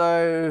 and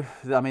so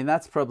I mean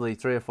that's probably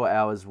 3 or 4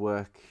 hours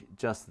work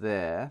just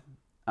there,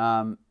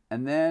 and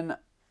then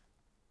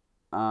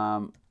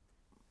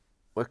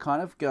we're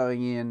kind of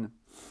going in,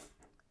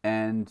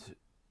 and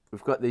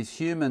we've got these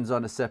humans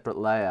on a separate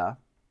layer,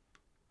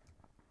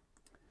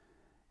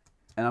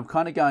 and I'm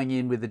kind of going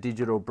in with a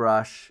digital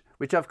brush,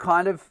 which I'm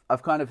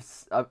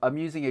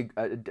using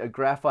a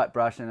graphite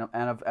brush, and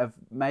I've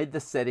made the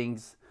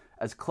settings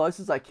as close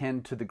as I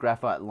can to the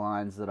graphite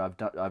lines that I've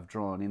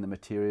drawn in the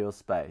material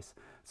space,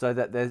 so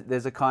that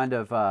there's a kind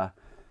of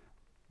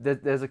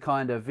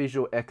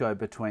visual echo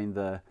between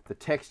the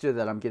texture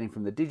that I'm getting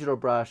from the digital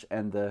brush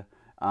and the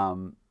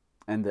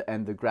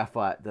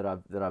graphite that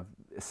I've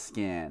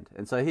scanned.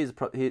 And so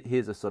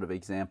here's a sort of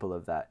example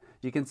of that.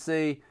 You can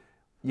see,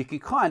 you can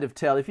kind of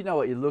tell, if you know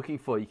what you're looking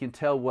for, you can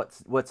tell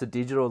what's a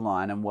digital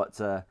line and what's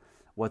an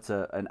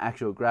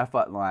actual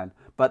graphite line.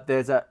 But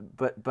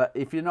but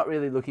if you're not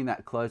really looking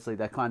that closely,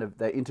 they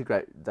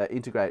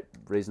integrate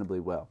reasonably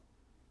well.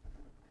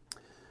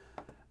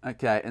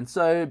 Okay, and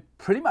so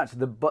pretty much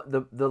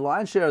the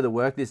lion's share of the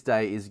work this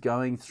day is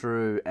going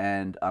through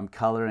and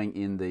coloring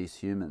in these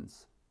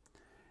humans.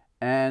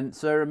 And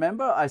so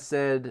remember I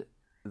said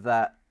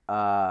that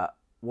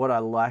what I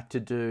like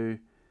to do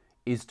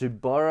is to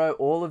borrow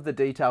all of the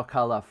detail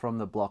color from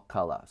the block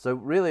color. So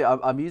really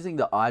I'm using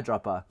the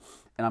eyedropper,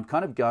 and I'm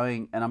kind of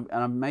going and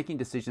I'm making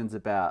decisions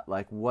about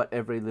like what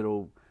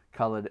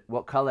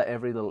color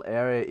every little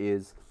area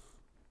is.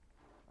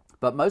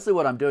 But mostly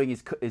what I'm doing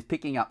is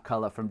picking up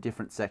color from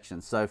different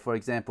sections. So for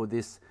example,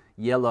 this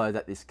yellow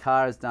that this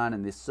car has done,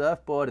 and this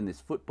surfboard, and this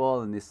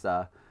football, and this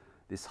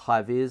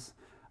high vis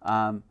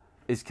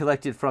is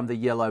collected from the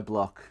yellow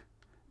block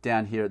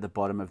down here at the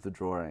bottom of the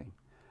drawing.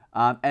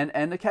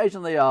 And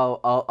occasionally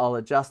I'll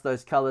adjust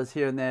those colors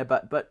here and there,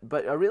 but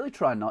I really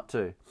try not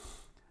to.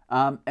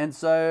 And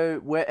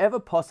so wherever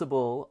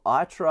possible,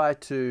 I try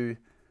to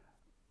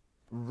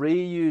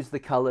reuse the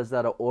colors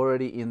that are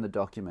already in the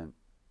document.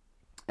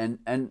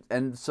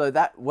 And so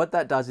what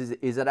that does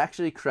is it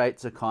actually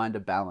creates a kind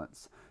of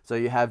balance. So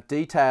you have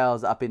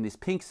details up in this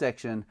pink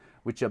section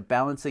which are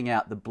balancing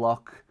out the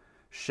block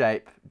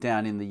shape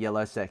down in the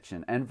yellow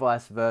section, and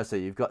vice versa.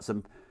 You've got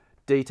some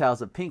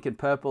details of pink and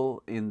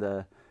purple in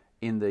the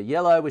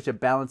yellow which are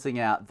balancing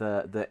out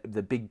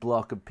the big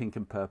block of pink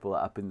and purple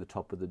up in the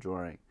top of the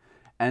drawing.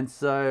 And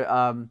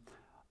so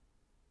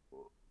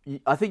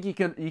I think you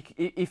can,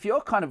 if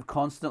you're kind of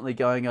constantly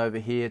going over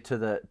here to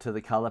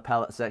the color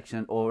palette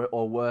section,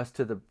 or worse,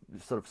 to the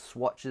sort of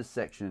swatches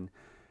section,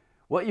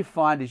 what you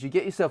find is you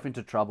get yourself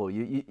into trouble.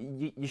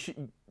 You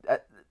should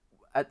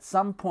at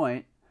some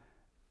point,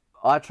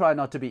 I try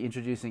not to be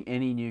introducing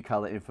any new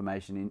color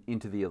information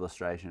into the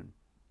illustration,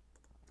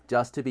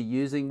 just to be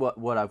using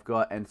what I've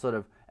got and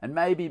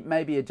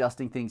maybe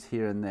adjusting things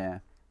here and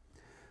there.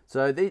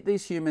 So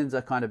these humans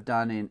are kind of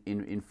done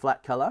in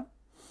flat color.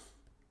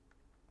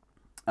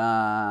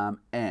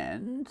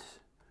 And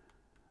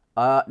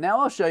now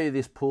I'll show you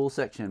this pool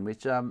section,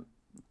 which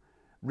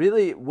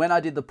really, when I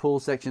did the pool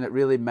section, it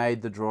really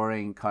made the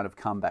drawing kind of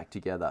come back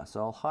together.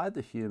 So I'll hide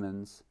the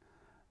humans,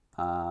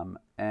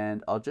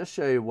 and I'll just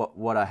show you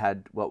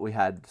what we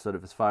had sort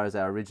of as far as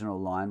our original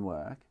line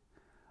work,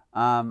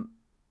 and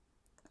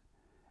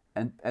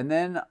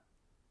then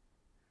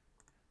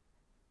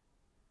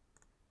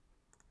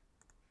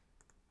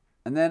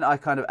I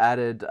kind of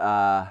added.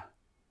 I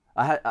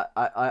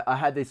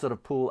had these sort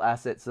of pool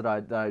assets that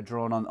I'd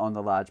drawn on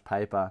the large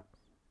paper,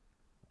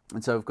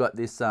 and so we've got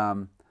this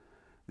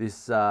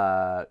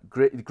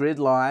grid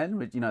line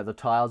with the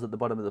tiles at the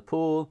bottom of the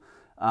pool.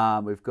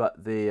 We've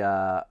got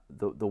the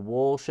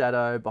wall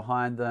shadow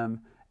behind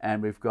them,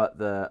 and we've got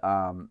the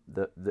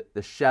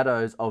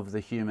shadows of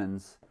the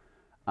humans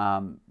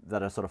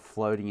that are sort of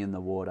floating in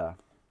the water.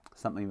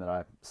 Something that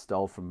I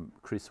stole from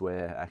Chris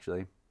Ware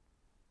actually,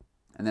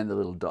 and then the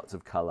little dots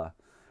of color,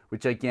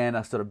 which again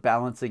are sort of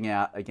balancing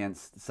out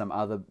against some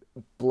other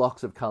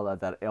blocks of color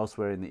that are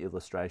elsewhere in the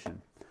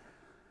illustration.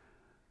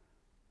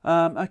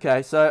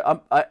 Okay,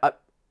 so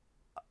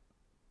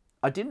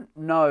I didn't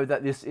know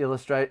that this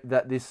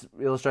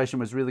illustration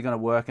was really going to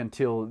work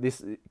until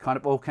this kind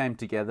of all came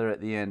together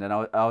at the end, and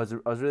I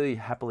was really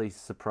happily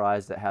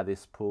surprised at how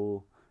this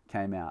pool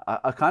came out.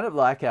 I kind of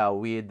like how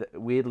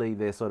weirdly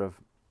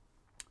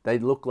they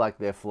look like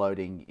they're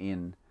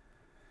floating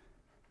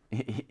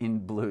in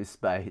blue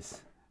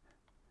space.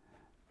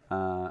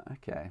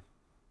 Okay.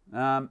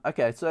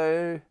 Okay,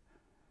 so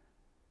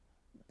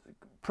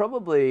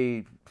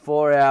probably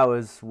 4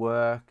 hours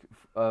work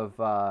of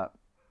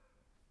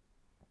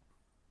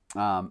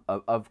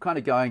kind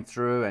of going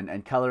through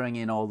and coloring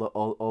in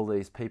all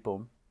these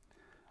people,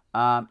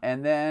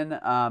 and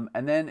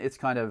then it's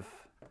kind of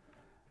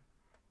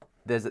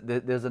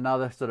there's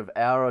another sort of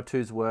hour or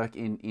two's work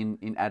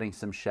in adding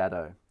some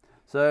shadow.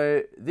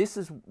 So this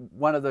is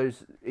one of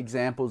those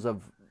examples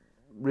of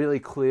really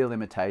clear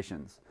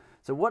limitations.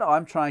 So what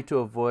I'm trying to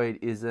avoid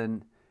is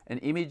an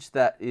image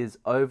that is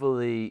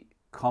overly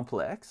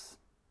complex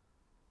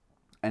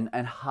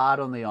and hard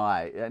on the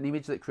eye, an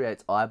image that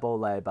creates eyeball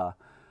labor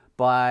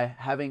by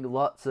having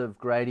lots of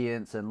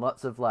gradients and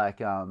lots of like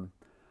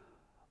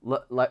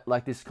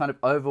this kind of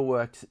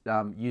overworked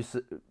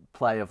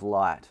play of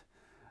light.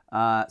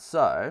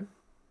 So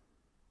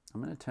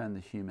I'm going to turn the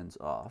humans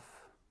off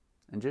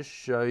and just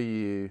show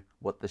you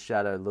what the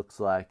shadow looks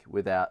like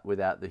without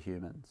the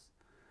humans.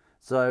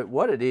 So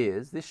what it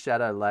is, this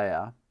shadow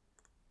layer,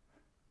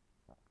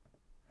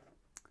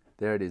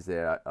 there it is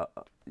there.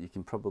 You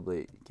can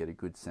probably get a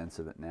good sense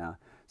of it now.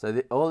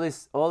 So all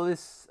this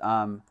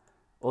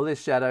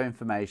shadow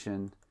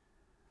information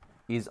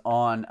is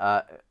on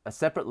a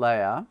separate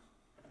layer,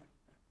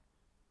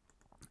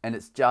 and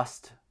it's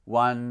just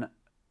one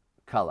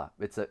color.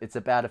 It's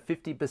about a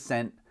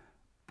 50%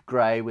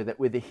 gray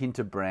with a hint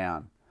of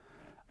brown.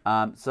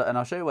 And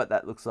I'll show you what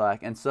that looks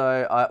like. And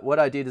so what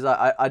I did is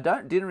I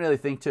didn't really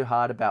think too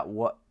hard about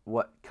what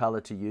color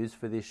to use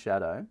for this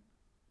shadow,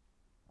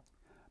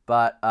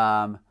 but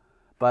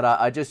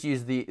I just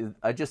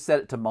set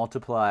it to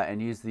multiply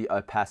and use the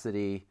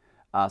opacity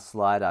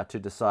slider to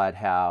decide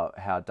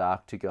how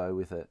dark to go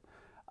with it.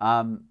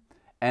 And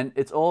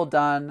it's all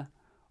done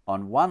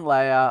on one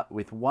layer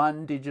with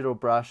one digital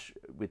brush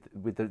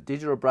with the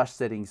digital brush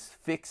settings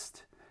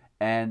fixed,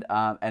 and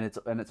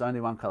it's only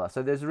one color.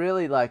 So there's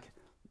really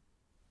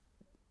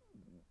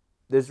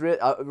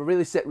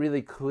really set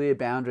really clear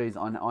boundaries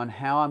on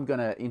how I'm going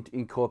to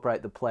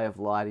incorporate the play of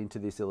light into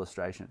this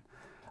illustration.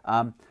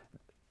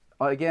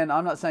 Again,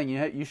 I'm not saying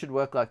you should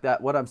work like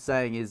that. What I'm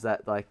saying is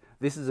that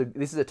this is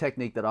a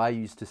technique that I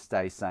use to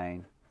stay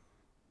sane.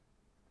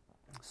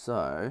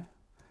 So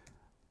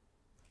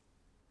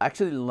I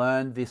actually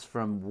learned this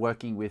from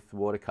working with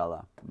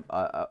watercolor.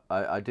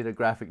 I did a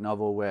graphic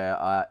novel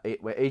where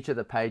each of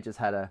the pages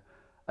I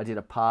did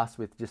a pass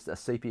with just a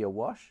sepia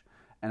wash,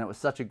 and it was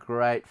such a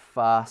great,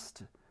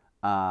 fast,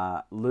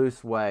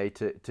 loose way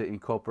to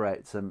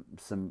incorporate some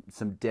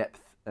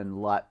depth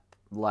and light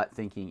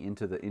thinking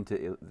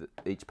into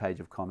each page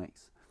of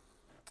comics.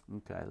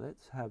 Okay,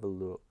 let's have a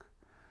look.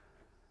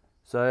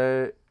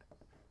 So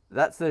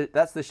that's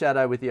the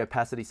shadow with the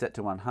opacity set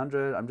to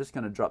 100. I'm just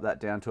going to drop that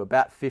down to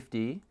about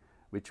 50,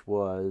 which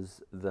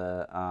was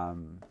the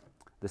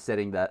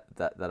setting that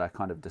I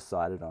kind of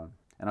decided on.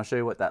 And I'll show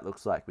you what that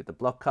looks like with the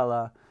block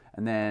color,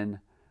 and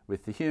then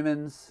with the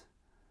humans,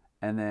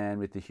 and then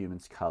with the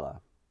humans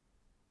color.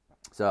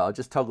 So I'll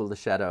just toggle the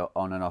shadow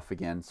on and off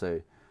again, so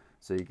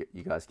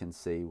you guys can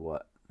see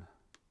what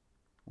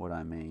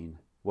I mean,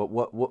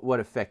 what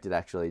effect it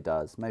actually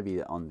does.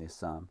 Maybe on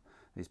this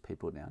these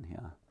people down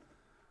here.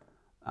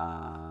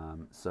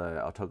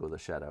 So I'll toggle the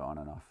shadow on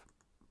and off.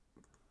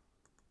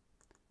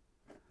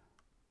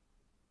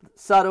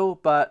 Subtle,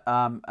 but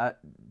it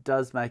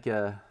does make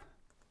a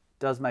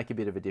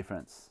bit of a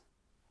difference.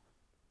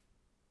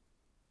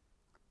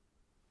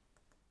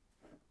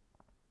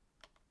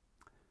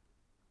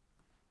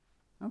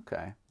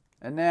 Okay,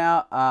 and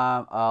now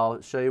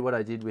I'll show you what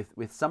I did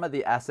with some of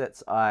the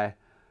assets I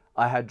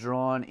had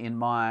drawn in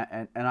my,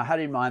 and I had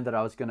in mind that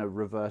I was going to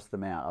reverse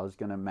them out. I was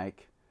going to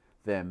make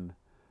them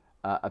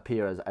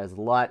appear as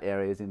light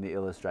areas in the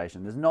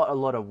illustration. There's not a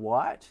lot of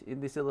white in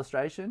this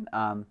illustration,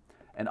 and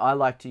I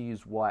like to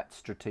use white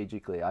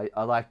strategically.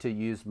 I like to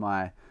use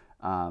my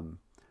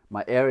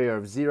my area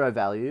of zero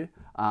value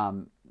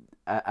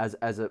as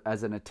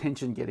an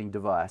attention-getting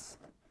device.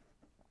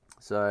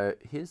 So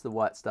here's the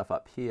white stuff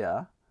up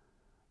here.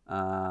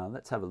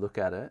 Let's have a look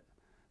at it.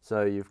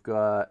 So you've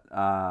got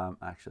that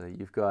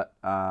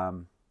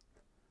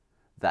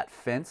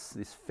fence,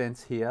 this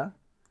fence here.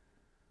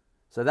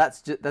 So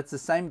that's the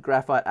same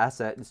graphite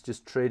asset. It's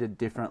just treated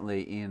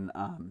differently in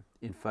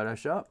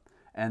Photoshop.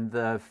 And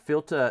the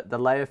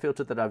layer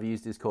filter that I've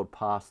used is called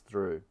Pass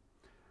Through.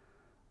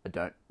 I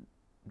don't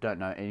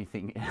know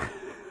anything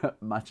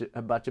much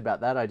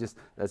about that. I just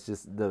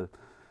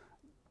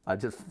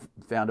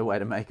found a way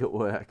to make it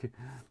work.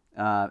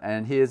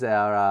 And here's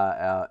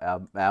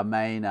our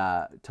main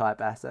type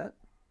asset.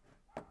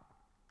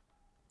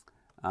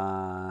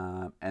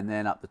 And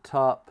then up the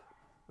top,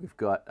 we've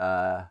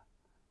got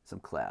some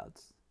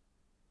clouds.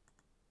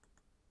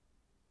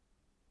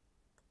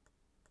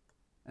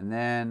 And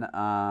then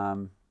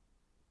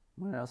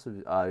what else?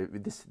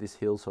 This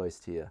Hills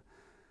hoist here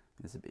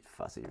is a bit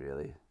fuzzy,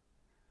 really.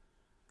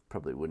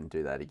 Probably wouldn't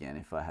do that again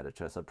if I had a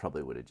choice. I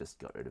probably would have just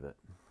got rid of it.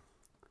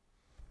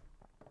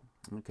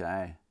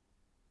 Okay.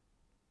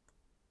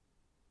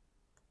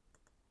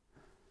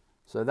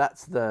 So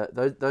that's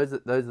those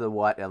are the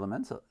white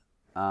elements.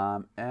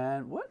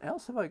 And what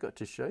else have I got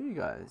to show you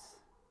guys?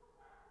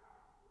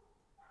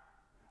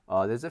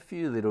 Oh, there's a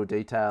few little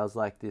details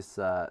like this,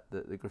 the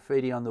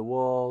graffiti on the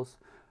walls,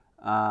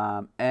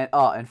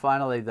 and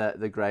finally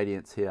the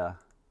gradients here.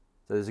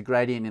 So there's a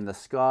gradient in the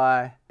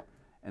sky,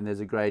 and there's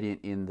a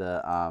gradient in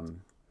the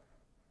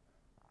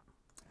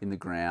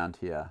ground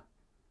here.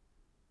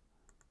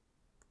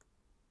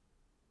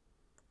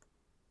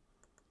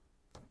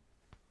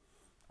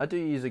 I do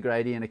use a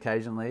gradient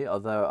occasionally,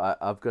 although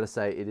I've got to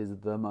say it is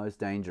the most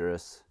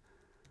dangerous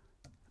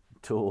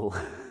tool.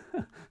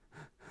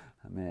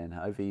 Man,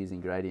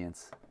 overusing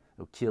gradients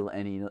will kill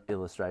any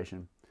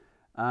illustration.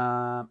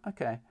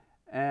 Okay,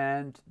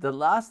 and the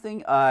last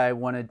thing I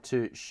wanted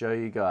to show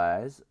you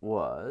guys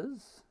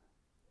was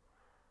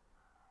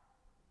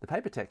the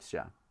paper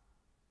texture.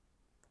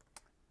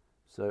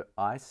 So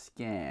I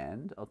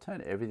scanned, I'll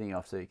turn everything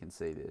off so you can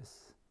see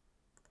this.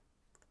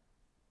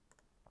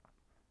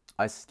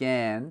 I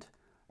scanned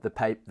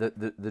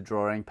the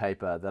drawing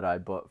paper that I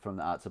bought from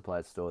the art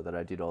supply store that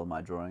I did all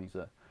my drawings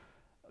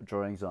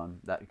on,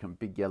 that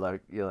big yellow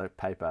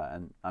paper.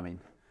 And I mean,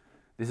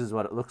 this is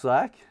what it looks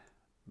like.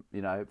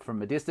 You know, from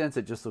a distance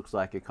it just looks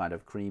like a kind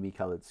of creamy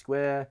colored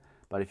square,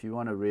 but if you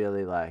want to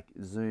really like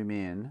zoom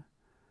in,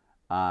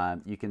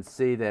 you can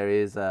see there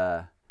is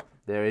a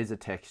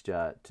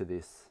texture to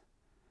this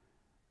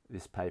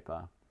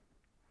paper.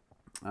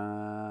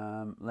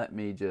 Let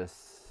me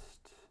just,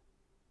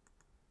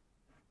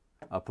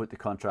 I'll put the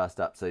contrast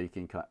up so you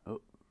can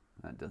oh,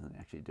 that doesn't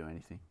actually do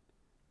anything.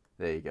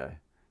 There you go.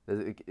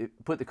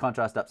 Put the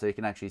contrast up so you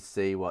can actually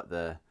see what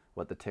the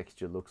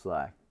texture looks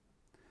like.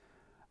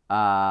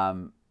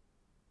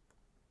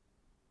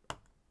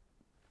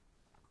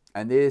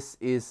 And this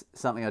is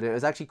something I do.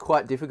 It's actually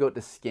quite difficult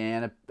to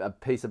scan a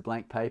piece of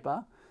blank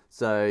paper.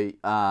 So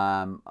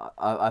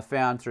I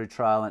found through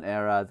trial and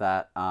error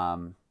that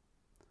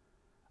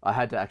I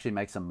had to actually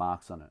make some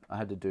marks on it. I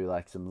had to do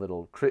like some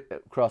little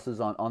crosses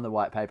on the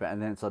white paper,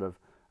 and then sort of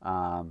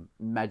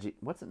magic.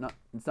 What's it? Not?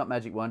 It's not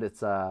magic wand.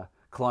 It's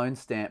clone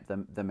stamp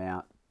them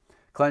out.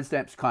 Clone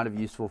stamp's kind of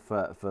useful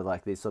for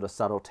like these sort of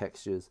subtle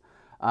textures.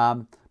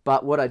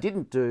 But what I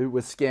didn't do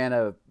was scan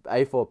a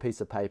A4 piece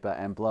of paper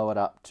and blow it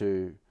up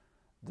to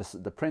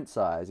the print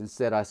size.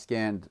 Instead, I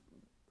scanned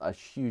a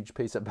huge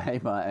piece of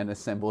paper and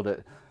assembled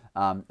it.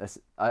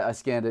 I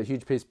scanned a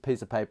huge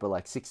piece of paper,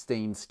 like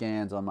 16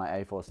 scans on my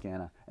A4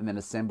 scanner, and then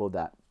assembled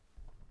that.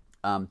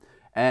 And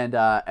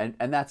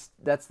that's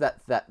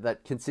that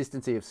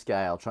consistency of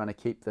scale, trying to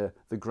keep the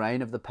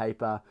grain of the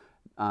paper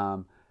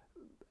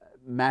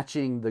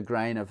matching the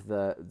grain of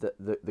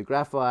the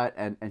graphite,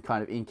 and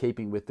kind of in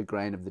keeping with the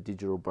grain of the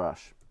digital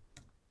brush.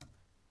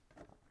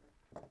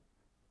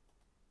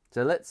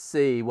 So let's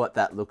see what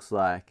that looks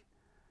like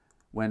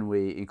when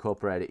we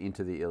incorporate it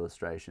into the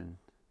illustration.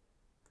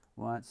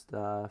 White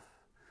stuff,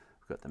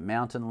 we've got the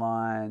mountain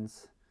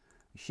lines,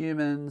 the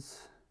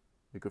humans,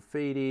 the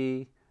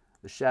graffiti,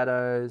 the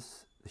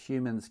shadows, the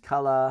humans'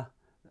 color,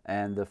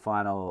 and the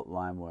final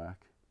line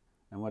work.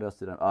 And what else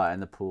did I, oh, and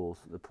the pool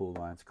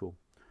lines, cool.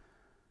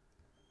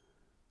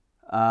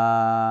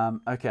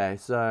 Okay,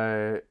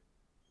 so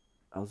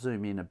I'll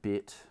zoom in a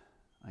bit,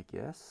 I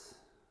guess.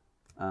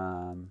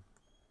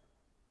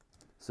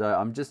 So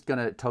I'm just going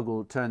to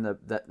turn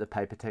the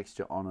paper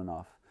texture on and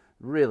off.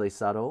 Really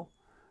subtle.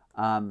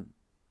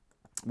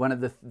 One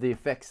of the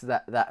effects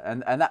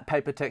and that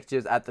paper texture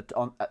is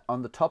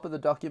on the top of the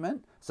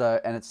document. So,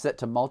 and it's set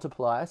to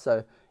multiply.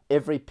 So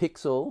every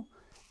pixel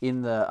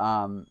in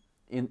the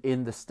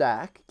in the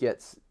stack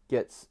gets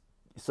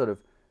sort of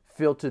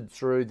filtered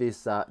through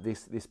this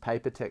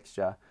paper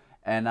texture.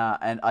 And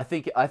I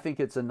think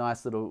it's a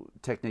nice little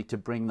technique to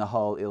bring the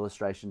whole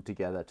illustration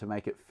together, to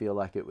make it feel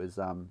like it was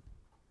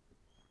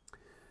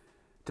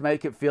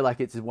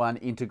it's one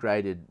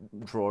integrated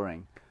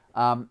drawing.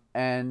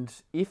 And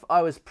if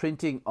I was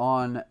printing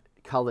on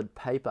colored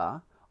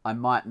paper, I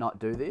might not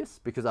do this,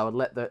 because I would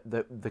let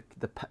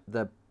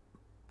the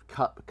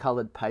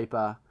colored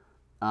paper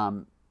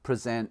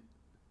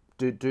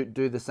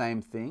do the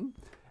same thing.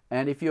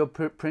 And if you're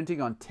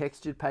printing on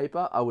textured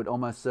paper, I would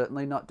almost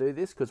certainly not do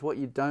this, because what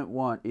you don't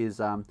want is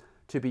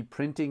to be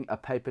printing a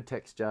paper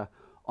texture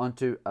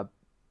onto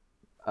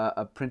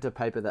a printer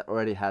paper that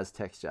already has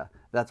texture.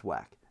 That's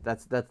whack.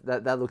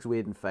 That looks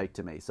weird and fake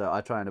to me. So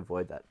I try and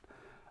avoid that.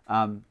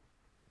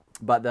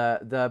 But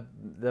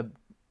the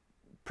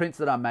prints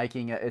that I'm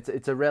making, it's an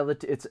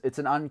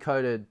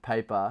uncoated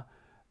paper,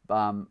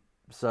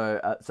 so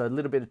a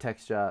little bit of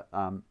texture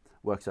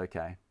works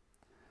okay.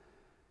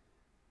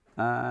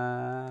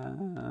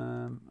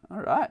 All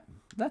right,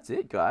 that's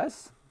it,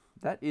 guys.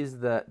 That is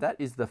the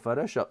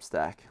Photoshop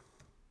stack,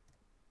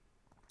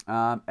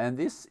 and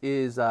this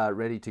is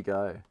ready to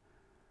go.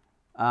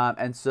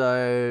 And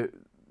so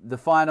the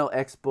final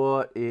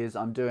export is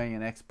I'm doing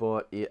an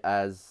export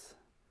as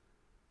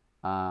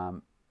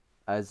a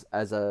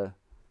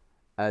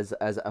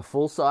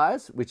full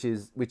size, which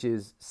is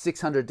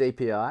 600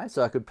 dpi.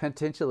 So I could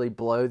potentially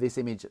blow this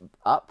image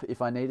up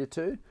if I needed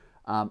to.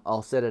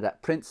 I'll set it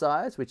at print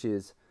size, which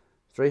is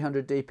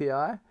 300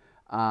 dpi,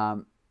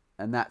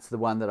 and that's the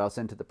one that I'll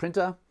send to the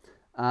printer.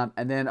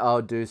 And then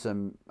I'll do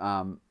some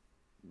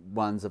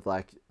ones of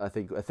like, I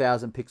think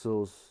 1,000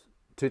 pixels,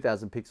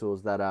 2,000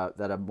 pixels that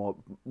are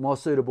more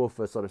suitable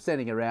for sort of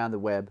sending around the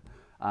web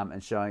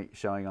and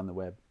showing on the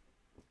web.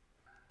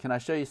 Can I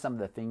show you some of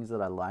the things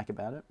that I like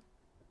about it?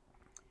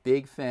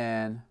 Big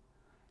fan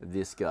of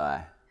this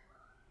guy.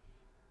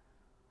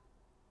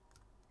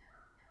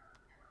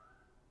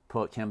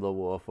 Port Kembla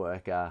wharf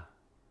worker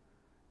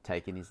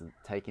taking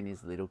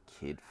his little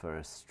kid for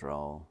a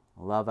stroll.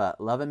 Love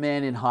a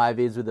man in high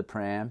vis with a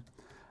pram.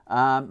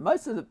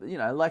 Most of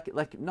the,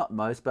 like not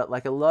most, but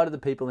like a lot of the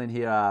people in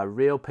here are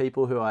real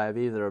people who I have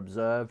either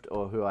observed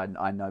or who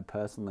I know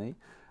personally.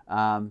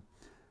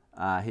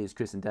 Here's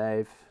Chris and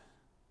Dave.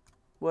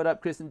 What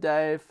up, Chris and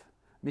Dave?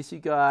 Miss you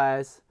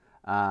guys.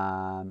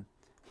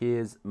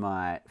 Here's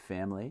my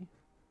family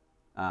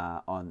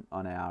on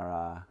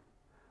our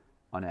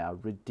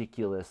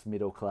ridiculous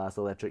middle class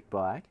electric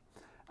bike,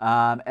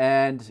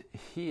 and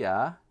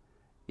here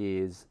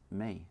is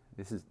me.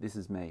 This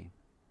is me.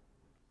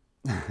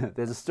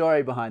 There's a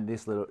story behind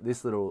this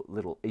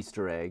little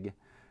Easter egg,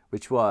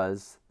 which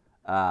was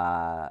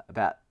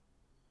about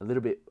a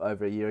little bit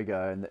over a year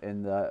ago,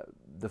 in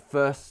the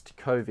first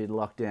COVID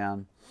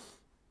lockdown.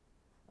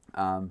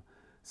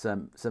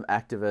 Some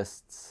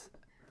activists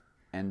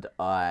and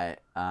I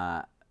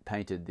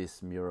painted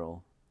this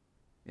mural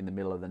in the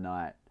middle of the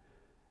night,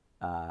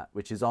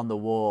 which is on the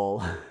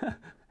wall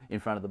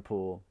in front of the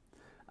pool.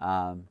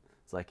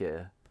 It's like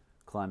a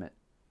climate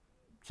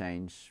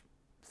change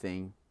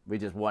thing. We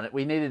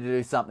needed to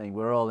do something.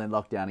 We're all in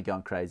lockdown and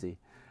going crazy.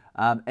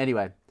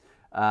 Anyway,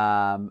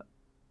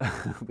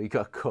 we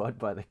got caught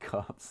by the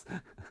cops.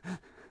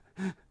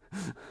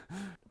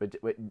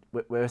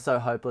 We're so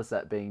hopeless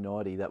at being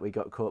naughty that we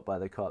got caught by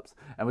the cops.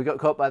 And we got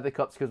caught by the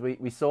cops because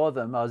we saw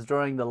them. I was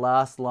drawing the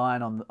last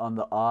line on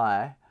the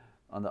eye,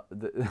 on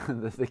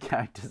the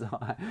character's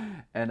eye,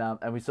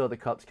 and we saw the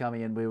cops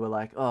coming, and we were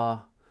like,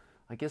 oh,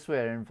 I guess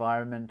we're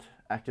environment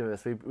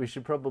activists. We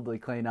should probably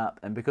clean up.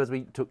 And because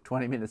we took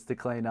 20 minutes to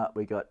clean up,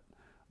 we got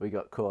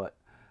caught.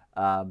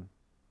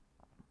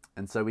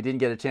 And so we didn't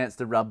get a chance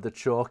to rub the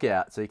chalk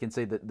out. So you can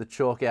see the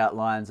chalk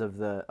outlines of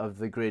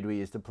the grid we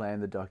used to plan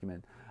the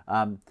document.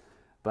 So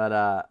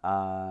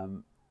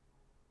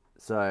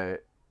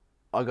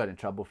I got in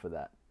trouble for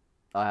that.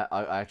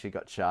 I actually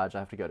got charged. I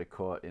have to go to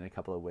court in a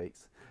couple of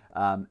weeks.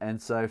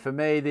 And so for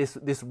me,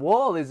 this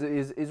wall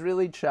is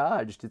really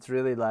charged. It's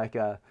really like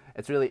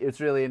it's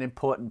really an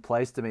important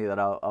place to me that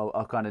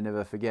I'll kind of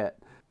never forget.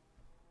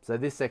 So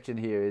this section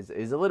here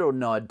is a little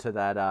nod to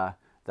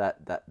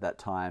that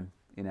time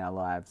in our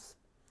lives.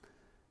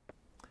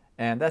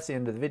 And that's the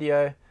end of the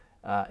video.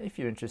 If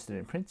you're interested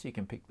in prints, you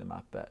can pick them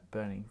up at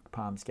Burning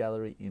Palms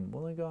Gallery in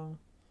Wollongong.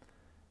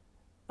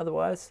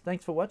 Otherwise,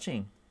 thanks for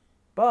watching.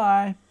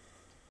 Bye.